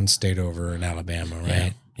 that's one state over in Alabama,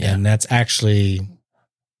 right? Yeah. And that's actually,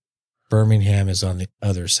 Birmingham is on the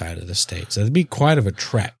other side of the state. So it'd be quite of a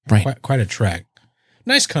trek. Right. Quite a trek.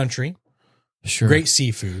 Nice country. Sure. Great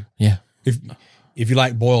seafood. Yeah. If you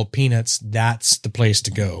like boiled peanuts, that's the place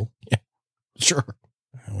to go. Yeah. Sure.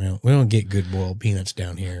 Well, we don't get good boiled peanuts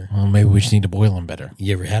down here. Well, maybe we just need to boil them better.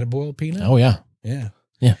 You ever had a boiled peanut? Oh, yeah. Yeah.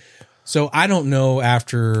 Yeah. So I don't know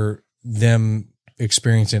after them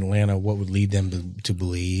experiencing Atlanta what would lead them to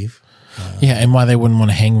believe. Yeah, and why they wouldn't want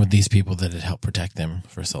to hang with these people that had helped protect them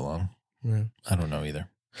for so long. Yeah. I don't know either.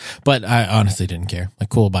 But I honestly didn't care. Like,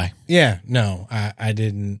 cool, bye. Yeah, no, I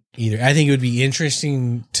didn't either. I think it would be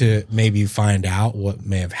interesting to maybe find out what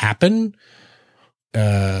may have happened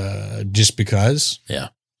just because. Yeah.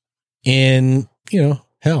 And,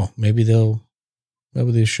 hell, maybe they'll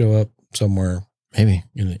show up somewhere. Maybe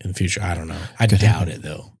in the future. I don't know. I doubt it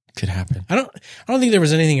though. Could happen. I don't think there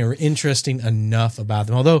was anything interesting enough about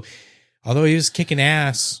them. Although he was kicking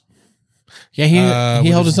ass. Yeah, he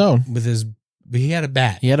held his own but he had a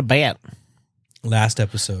bat. He had a bat. Last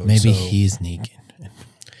episode. Maybe he's Negan.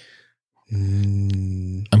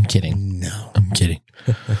 I'm kidding. No. I'm kidding.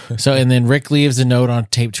 So, and then Rick leaves a note on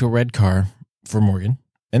tape to a red car for Morgan.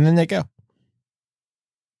 And then they go.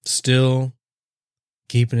 Still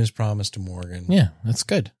keeping his promise to Morgan. Yeah, that's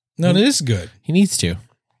good. No, it is good. He needs to.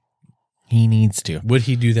 Would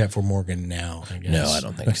he do that for Morgan now, I guess? No, I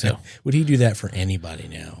don't think so. Would he do that for anybody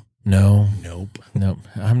now? No. Nope.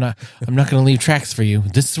 I'm not going to leave tracks for you.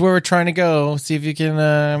 This is where we're trying to go. See if you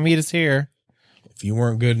can meet us here. If you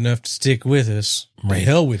weren't good enough to stick with us, to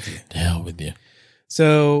hell with you. To hell with you.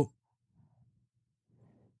 So,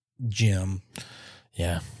 Jim.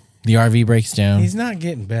 Yeah. The RV breaks down. He's not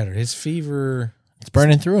getting better. His fever... It's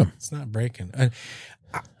burning through him. It's not breaking.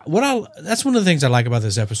 That's one of the things I like about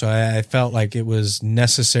this episode. I felt like it was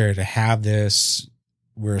necessary to have this.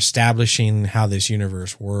 We're establishing how this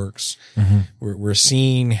universe works. Mm-hmm. We're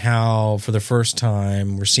seeing how, for the first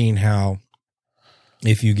time, we're seeing how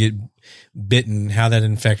if you get bitten, how that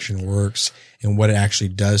infection works and what it actually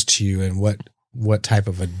does to you and what type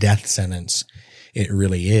of a death sentence it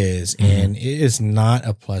really is. Mm-hmm. And it is not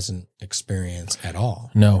a pleasant experience at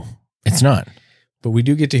all. No, it's not. But we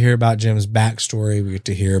do get to hear about Jim's backstory. We get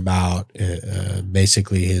to hear about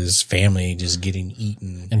basically his family just getting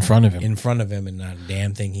eaten in front of him, and not a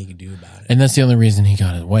damn thing he could do about it. And that's the only reason he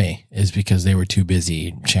got away is because they were too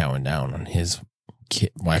busy chowing down on his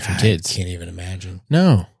wife and kids. I can't even imagine.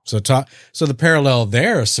 No. So the parallel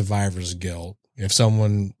there is survivor's guilt. If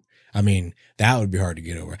someone, that would be hard to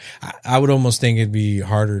get over. I would almost think it'd be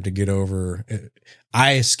harder to get over.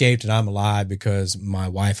 I escaped and I'm alive because my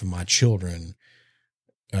wife and my children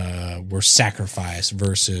were sacrificed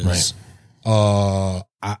versus,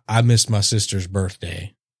 I missed my sister's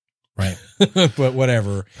birthday. Right. But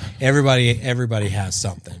whatever. Everybody has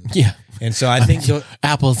something. Yeah. And so I think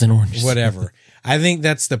apples and oranges, whatever. I think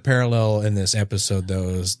that's the parallel in this episode though,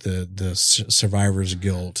 is the survivor's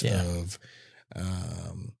guilt of,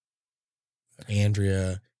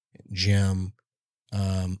 Andrea, Jim.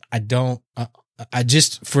 I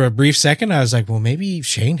just, for a brief second, I was like, well, maybe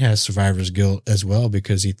Shane has survivor's guilt as well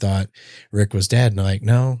because he thought Rick was dead. And I'm like,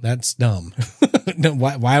 no, that's dumb. No,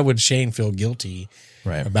 why would Shane feel guilty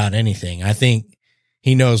about anything? I think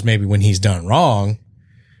he knows maybe when he's done wrong,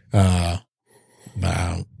 but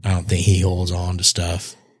I don't think he holds on to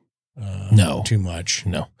stuff too much.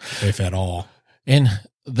 No. If at all. And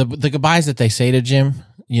the goodbyes that they say to Jim,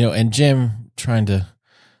 and Jim trying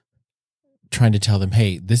to tell them,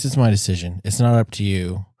 hey, this is my decision. It's not up to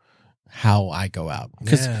you how I go out.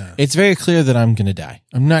 Because it's very clear that I'm going to die.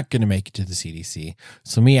 I'm not going to make it to the CDC.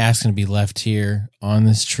 So me asking to be left here on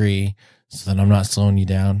this tree so that I'm not slowing you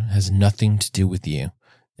down has nothing to do with you.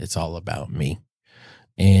 It's all about me.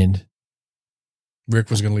 And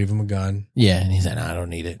Rick was going to leave him a gun. Yeah. And he said, no, I don't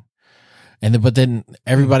need it. But then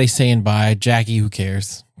everybody's saying bye. Jackie, who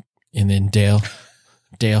cares? And then Dale,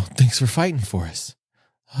 thanks for fighting for us.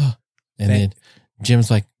 And then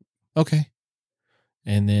Jim's like, okay.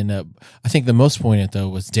 And then I think the most poignant, though,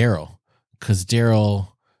 was Daryl. Because Daryl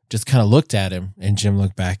just kind of looked at him and Jim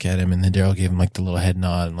looked back at him. And then Daryl gave him like the little head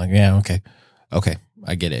nod. And like, yeah, okay,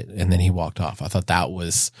 I get it. And then he walked off. I thought that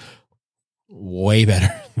was way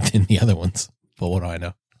better than the other ones. But what do I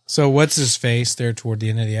know? So what's his face there toward the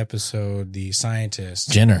end of the episode? The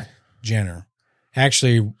scientist. Jenner.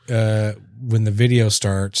 Actually, when the video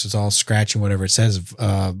starts, it's all scratching, whatever it says,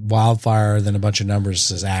 Wildfire, then a bunch of numbers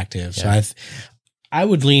says active. Yeah. So I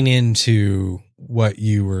would lean into what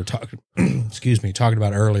you were talking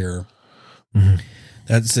about earlier. Mm-hmm.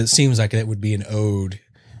 It seems like that would be an ode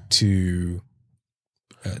to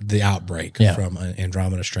the outbreak from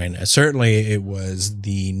Andromeda Strain. Certainly it was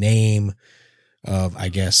the name of, I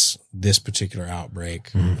guess, this particular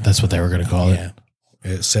outbreak. That's what they were going to call it.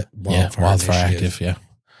 It's Wildfire active. Yeah.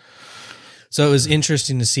 So it was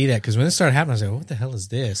interesting to see that because when it started happening, I was like, what the hell is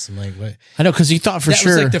this? I'm like, what? I know, because you thought for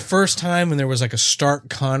sure. That was like the first time when there was like a stark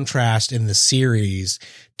contrast in the series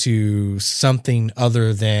to something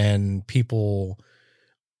other than people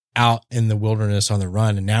out in the wilderness on the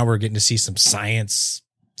run. And now we're getting to see some science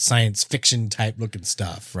fiction type looking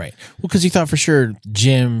stuff. Right. Well, because you thought for sure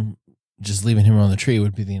Jim just leaving him on the tree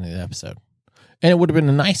would be the end of the episode. And it would have been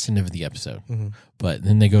a nice end of the episode. Mm-hmm. But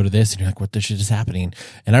then they go to this and you're like, what the shit is happening?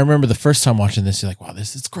 And I remember the first time watching this, you're like, wow,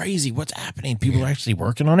 this is crazy. What's happening? People are actually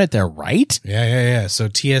working on it. They're right. Yeah. So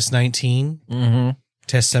TS19. Mm-hmm.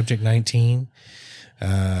 Test subject 19.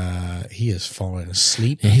 He is falling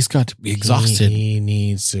asleep. Yeah, he's got to be exhausted. He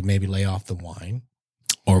needs to maybe lay off the wine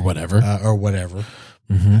or whatever.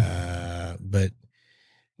 But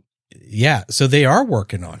yeah, so they are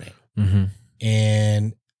working on it. Mm-hmm.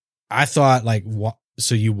 And I thought like,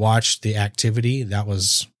 so you watched the activity. That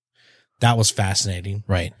was fascinating.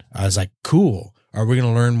 Right. I was like, cool. Are we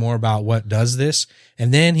going to learn more about what does this?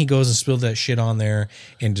 And then he goes and spills that shit on there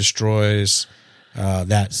and destroys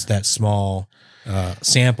that small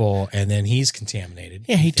sample, and then he's contaminated.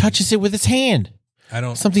 Yeah, he touches it with his hand.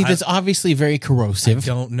 Something that's obviously very corrosive. I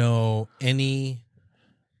don't know any.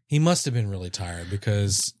 He must have been really tired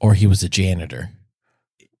or he was a janitor.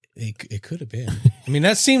 It could have been. I mean,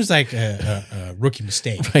 that seems like a rookie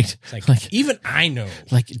mistake. Right. Like even I know.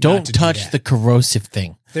 Like, don't touch the corrosive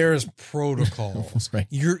thing. There's protocols. Right.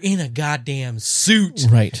 You're in a goddamn suit.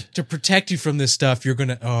 Right. To protect you from this stuff. You're going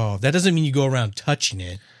to, that doesn't mean you go around touching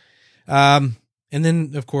it. And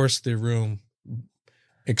then, of course, the room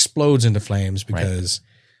explodes into flames because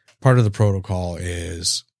part of the protocol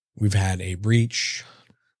is we've had a breach.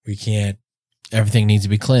 Everything needs to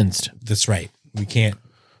be cleansed. That's right. We can't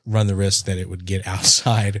run the risk that it would get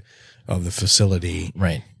outside of the facility.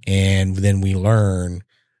 Right. And then we learn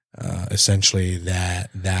essentially that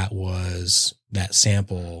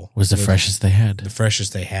sample was the freshest they had. The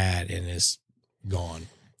freshest they had, and is gone.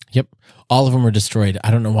 Yep. All of them were destroyed.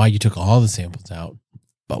 I don't know why you took all the samples out,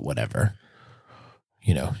 but whatever.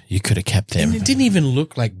 You could have kept them. And it didn't even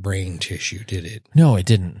look like brain tissue, did it? No, it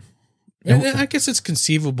didn't. And I guess it's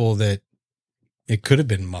conceivable that it could have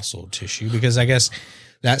been muscle tissue, because I guess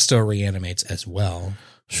that still reanimates as well.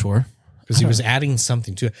 Sure. Because he was adding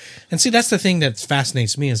something to it. And see, that's the thing that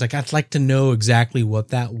fascinates me, is like, I'd like to know exactly what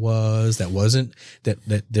that was. That wasn't, that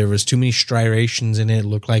there was too many striations in it. It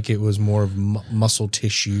looked like it was more of muscle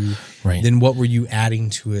tissue. Right. Then what were you adding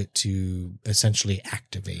to it to essentially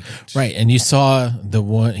activate it? Right. And you saw the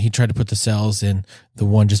one, he tried to put the cells in, the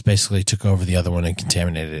one just basically took over the other one and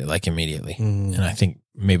contaminated it like immediately. Mm. And I think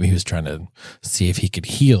maybe he was trying to see if he could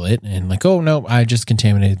heal it, and like, oh no, I just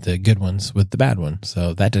contaminated the good ones with the bad one.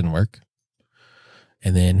 So that didn't work.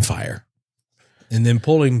 And then fire. And then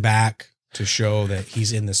pulling back to show that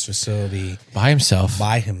he's in this facility by himself.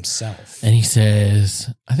 And he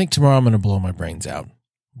says, I think tomorrow I'm going to blow my brains out,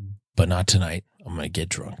 but not tonight. I'm going to get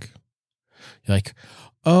drunk. You're like,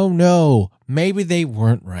 oh no, maybe they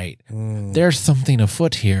weren't right. There's something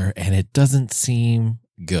afoot here, and it doesn't seem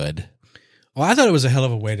good. Well, I thought it was a hell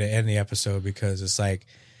of a way to end the episode, because it's like,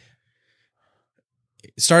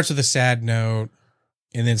 it starts with a sad note,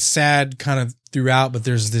 and then sad kind of throughout, but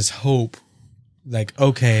there's this hope, like,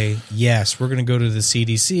 okay, yes, we're going to go to the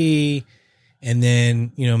CDC, and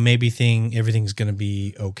then, maybe everything's going to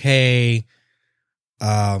be okay.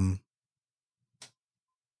 Then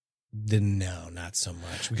no, not so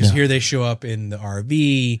much, because here they show up in the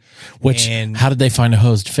RV, and how did they find a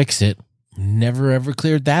hose to fix it? Never ever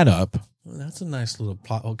cleared that up. Well, that's a nice little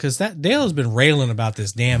plot, because Dale has been railing about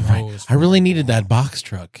this damn hose. I really needed that box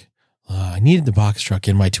truck. I needed the box truck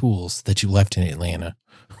and my tools that you left in Atlanta.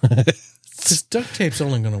 This duct tape's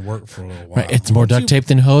only going to work for a little while. Right. It's more duct tape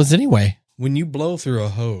than hose anyway. When you blow through a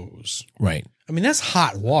hose. Right. I mean, that's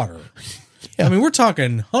hot water. Yeah. I mean, we're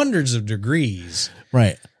talking hundreds of degrees.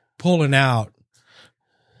 Right. Pulling out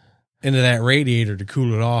into that radiator to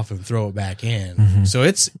cool it off and throw it back in. Mm-hmm. So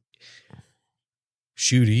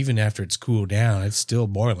even after it's cooled down, it's still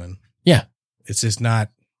boiling. Yeah. It's just not,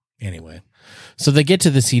 anyway. So they get to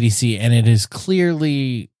the CDC, and it is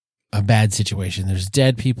clearly a bad situation. There's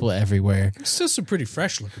dead people everywhere. There's still some pretty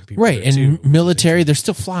fresh looking people. Right. And military, there's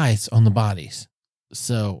still flies on the bodies.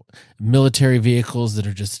 So military vehicles that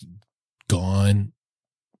are just gone,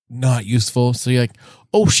 not useful. So you're like,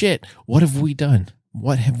 oh shit, what have we done?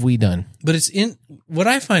 What have we done? But what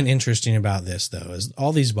I find interesting about this, though, is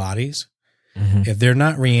all these bodies, if they're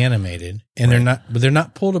not reanimated and they're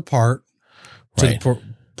not pulled apart to the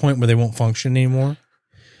point where they won't function anymore,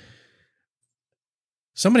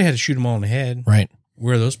 somebody had to shoot them all in the head. Right.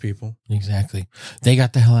 Where are those people? Exactly. They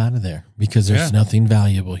got the hell out of there because there's nothing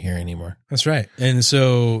valuable here anymore. That's right. And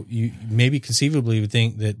so you maybe conceivably would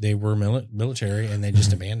think that they were military and they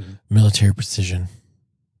just abandoned. Military precision.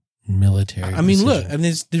 I mean, look, I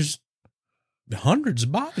mean, there's hundreds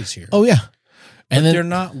of bodies here. Oh, yeah. And then they're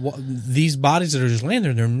not, these bodies that are just laying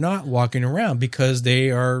there, they're not walking around because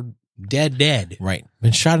they are dead. Right.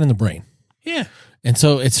 Been shot in the brain. Yeah. And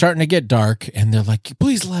so it's starting to get dark, and they're like,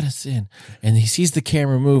 please let us in. And he sees the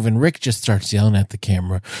camera move, and Rick just starts yelling at the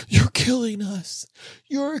camera, you're killing us.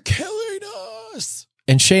 You're killing us.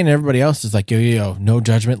 And Shane and everybody else is like, yo, no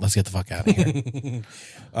judgment. Let's get the fuck out of here.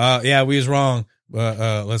 Yeah, we was wrong.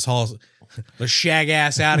 let's shag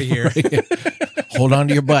ass out of here. Hold on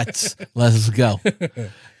to your butts. Let's go.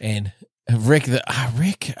 And Rick,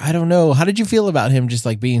 I don't know. How did you feel about him just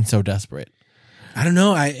like being so desperate? I don't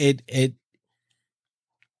know. I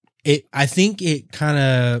think it kind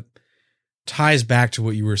of ties back to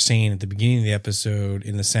what you were saying at the beginning of the episode,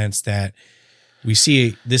 in the sense that we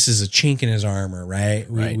see this is a chink in his armor, right?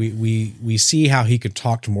 We see how he could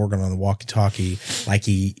talk to Morgan on the walkie-talkie, like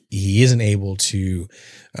he isn't able to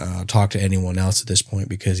talk to anyone else at this point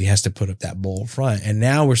because he has to put up that bold front. And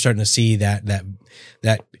now we're starting to see that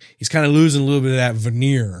he's kind of losing a little bit of that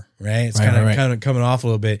veneer, right? It's kind of coming off a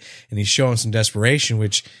little bit, and he's showing some desperation,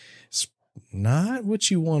 which is not what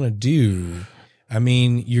you want to do. I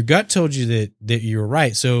mean, your gut told you that you were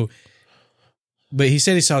right. So, but he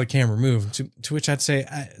said he saw the camera move, to which I'd say,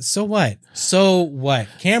 so what? So what?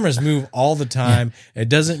 Cameras move all the time. Yeah. It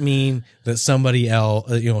doesn't mean that somebody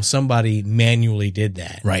else, somebody manually did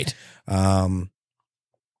that. Right. A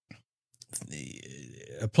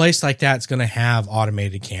place like that's going to have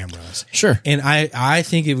automated cameras. Sure. And I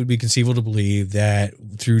think it would be conceivable to believe that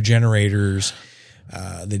through generators,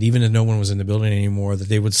 that even if no one was in the building anymore,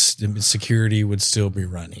 that security would still be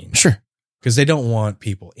running. Sure. Because they don't want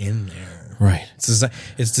people in there. Right.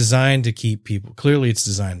 It's designed to keep people. Clearly, it's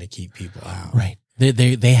designed to keep people out. Right.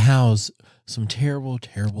 They house some terrible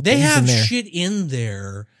things in there. They have shit in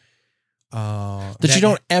there that you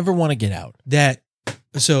don't ever want to get out.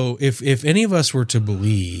 So if any of us were to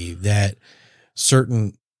believe that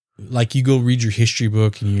certain, like, you go read your history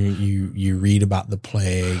book and you read about the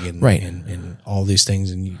plague and and all these things,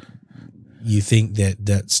 and you think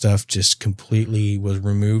that stuff just completely was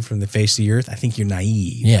removed from the face of the earth, I think you're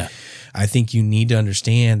naive. Yeah. I think you need to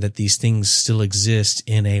understand that these things still exist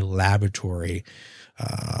in a laboratory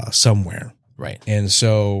somewhere. Right. And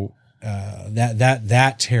so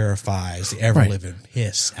that terrifies the ever-living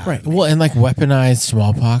piss out of me. Well, and like weaponized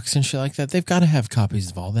smallpox and shit like that, they've got to have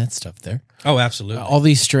copies of all that stuff there. Oh, absolutely. All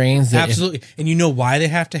these strains. Absolutely. And you know why they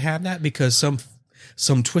have to have that? Because some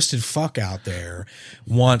twisted fuck out there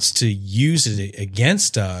wants to use it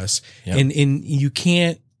against us. Yep. And you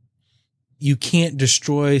can't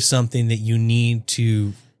destroy something that you need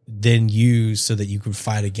to then use so that you can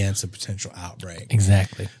fight against a potential outbreak.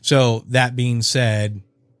 Exactly. So that being said,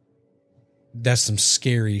 that's some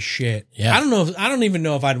scary shit. Yeah. I don't even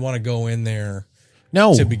know if I'd want to go in there.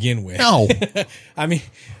 No. To begin with. No. I mean,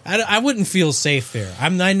 I wouldn't feel safe there.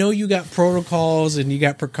 I know you got protocols and you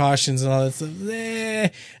got precautions and all that stuff.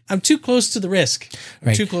 I'm too close to the risk.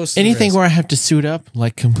 Right. Too close to anything the risk. where I have to suit up,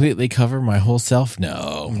 like completely cover my whole self?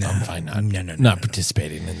 No. I'm fine. Not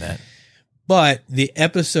participating in that. But the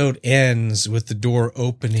episode ends with the door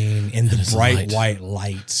opening and the bright white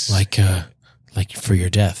lights. Like for your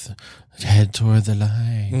death. Head toward the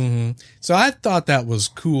light. Mm-hmm. So I thought that was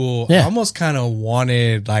cool. Yeah. I almost kind of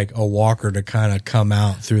wanted like a walker to kind of come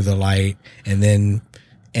out through the light and then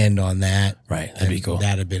end on that. Right. That'd be cool.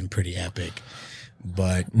 That'd have been pretty epic.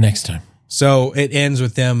 But next time. So it ends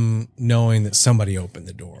with them knowing that somebody opened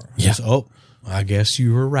the door. Yeah. So, I guess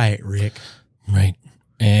you were right, Rick. Right.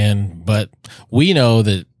 But we know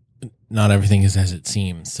that not everything is as it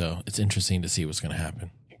seems. So it's interesting to see what's going to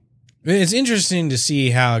happen. It's interesting to see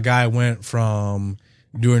how a guy went from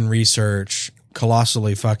doing research,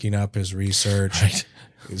 colossally fucking up his research, right,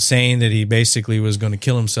 saying that he basically was going to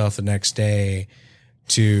kill himself the next day,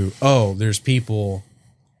 to, there's people,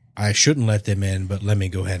 I shouldn't let them in, but let me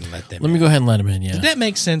go ahead and let them in. Let me go ahead and let them in, yeah. Did that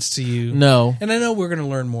make sense to you? No. And I know we're going to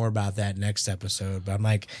learn more about that next episode, but I'm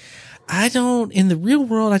like, in the real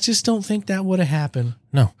world, I just don't think that would have happened.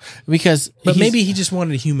 No, but maybe he just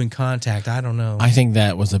wanted a human contact. I don't know. I think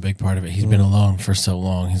that was a big part of it. He's been alone for so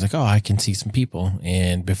long. He's like, I can see some people.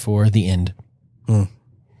 And before the end.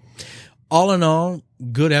 All in all,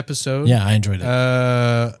 good episode. Yeah, I enjoyed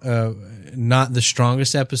it. Not the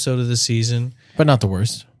strongest episode of the season. But not the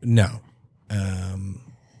worst. No.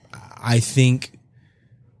 I think,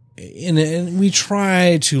 and we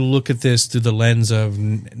try to look at this through the lens of,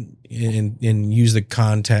 and use the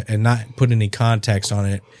context and not put any context on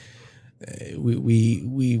it.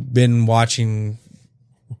 We've been watching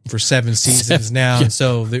for 7 seasons now,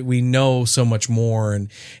 so that we know so much more, and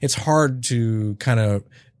it's hard to kind of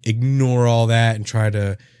ignore all that and try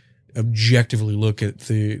to objectively look at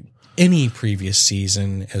any previous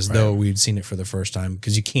season as though we'd seen it for the first time,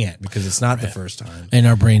 because you can't, because it's not the first time. And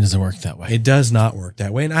our brain doesn't work that way. It does not work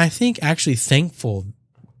that way. And I think actually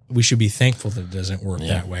we should be thankful that it doesn't work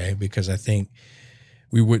that way, because I think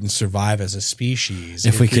we wouldn't survive as a species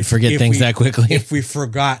if we could forget things that quickly. If we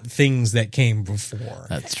forgot things that came before.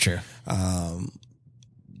 That's true.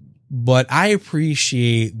 But I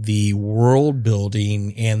appreciate the world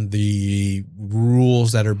building and the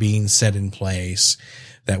rules that are being set in place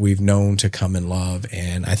that we've known to come and love.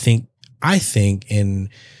 And I think in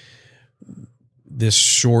this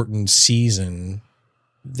shortened season,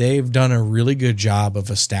 they've done a really good job of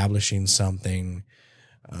establishing something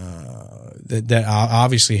that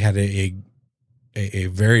obviously had a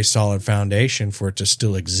very solid foundation for it to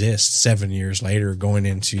still exist 7 years later, going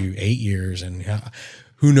into 8 years, and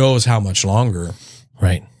who knows how much longer.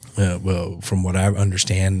 Right. Well, from what I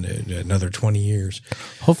understand, another 20 years.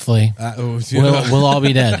 Hopefully, we'll all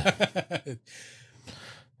be dead.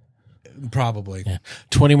 Probably. Yeah.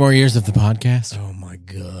 20 more years of the podcast. Oh my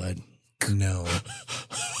God. No.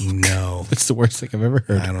 It's the worst thing I've ever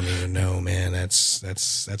heard. I don't even know, man.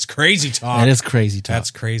 That's crazy talk. That is crazy talk.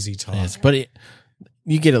 That's crazy talk. But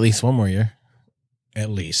you get at least one more year.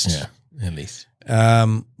 At least. Yeah, at least.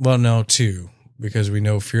 Well, no, 2. Because we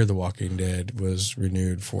know Fear the Walking Dead was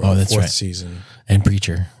renewed for the 4th season. And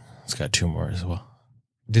Preacher. It's got 2 more as well.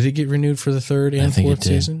 Did it get renewed for the 3rd and 4th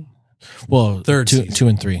season? Well, 3rd season. 2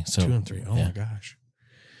 and 3. So 2 and 3. Oh my gosh.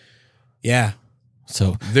 Yeah.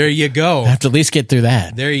 So there you go. I have to at least get through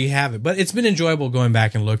that. There you have it. But it's been enjoyable going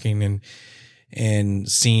back and looking and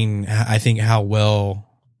seeing, I think, how well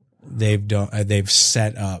they've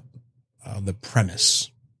set up the premise.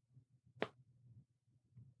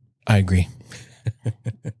 I agree.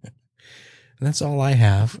 And that's all I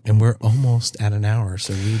have, and we're almost at an hour,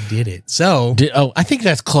 so we did it. So, I think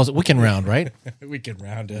that's close. We can round, right? We can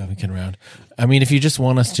round up. Yeah, we can round. I mean, if you just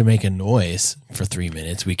want us to make a noise for 3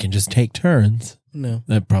 minutes, we can just take turns. No,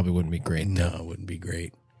 that probably wouldn't be great. No, it wouldn't be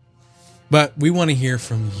great. But we want to hear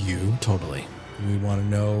from you. Totally. We want to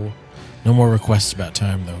know. No more requests about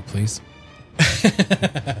time, though, please.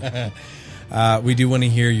 We do want to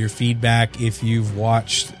hear your feedback. If you've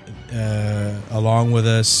watched along with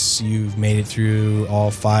us, you've made it through all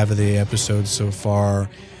 5 of the episodes so far.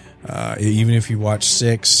 Even if you watch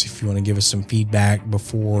 6, if you want to give us some feedback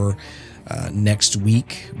before next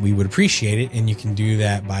week, we would appreciate it. And you can do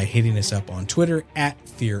that by hitting us up on Twitter at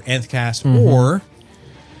FearNthcast, or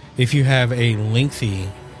if you have a lengthy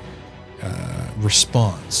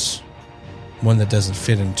response, one that doesn't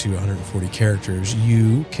fit into 140 characters,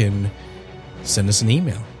 you can send us an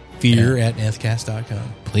email.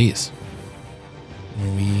 fear@nthcast.com. Please.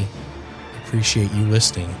 And we appreciate you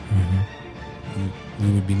listening.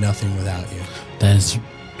 We would be nothing without you. That is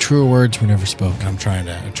truer words were never spoken. I'm trying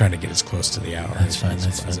to get as close to the hour as I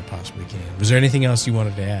possibly can. Was there anything else you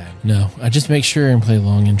wanted to add? No. I just make sure and play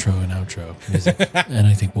long intro and outro music, and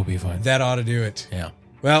I think we'll be fine. That ought to do it. Yeah.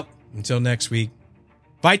 Well, until next week,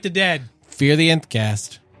 fight the dead. Fear the Nth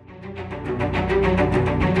Cast.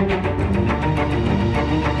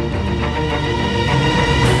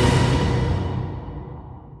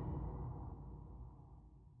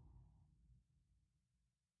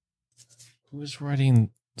 Who was writing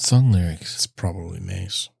song lyrics? It's probably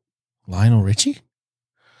Mace. Lionel Richie?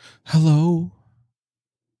 Hello.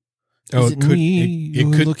 Is it could me it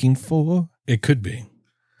you're could looking for? It could be.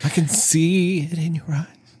 I can see it in your eyes.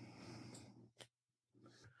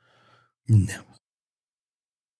 No.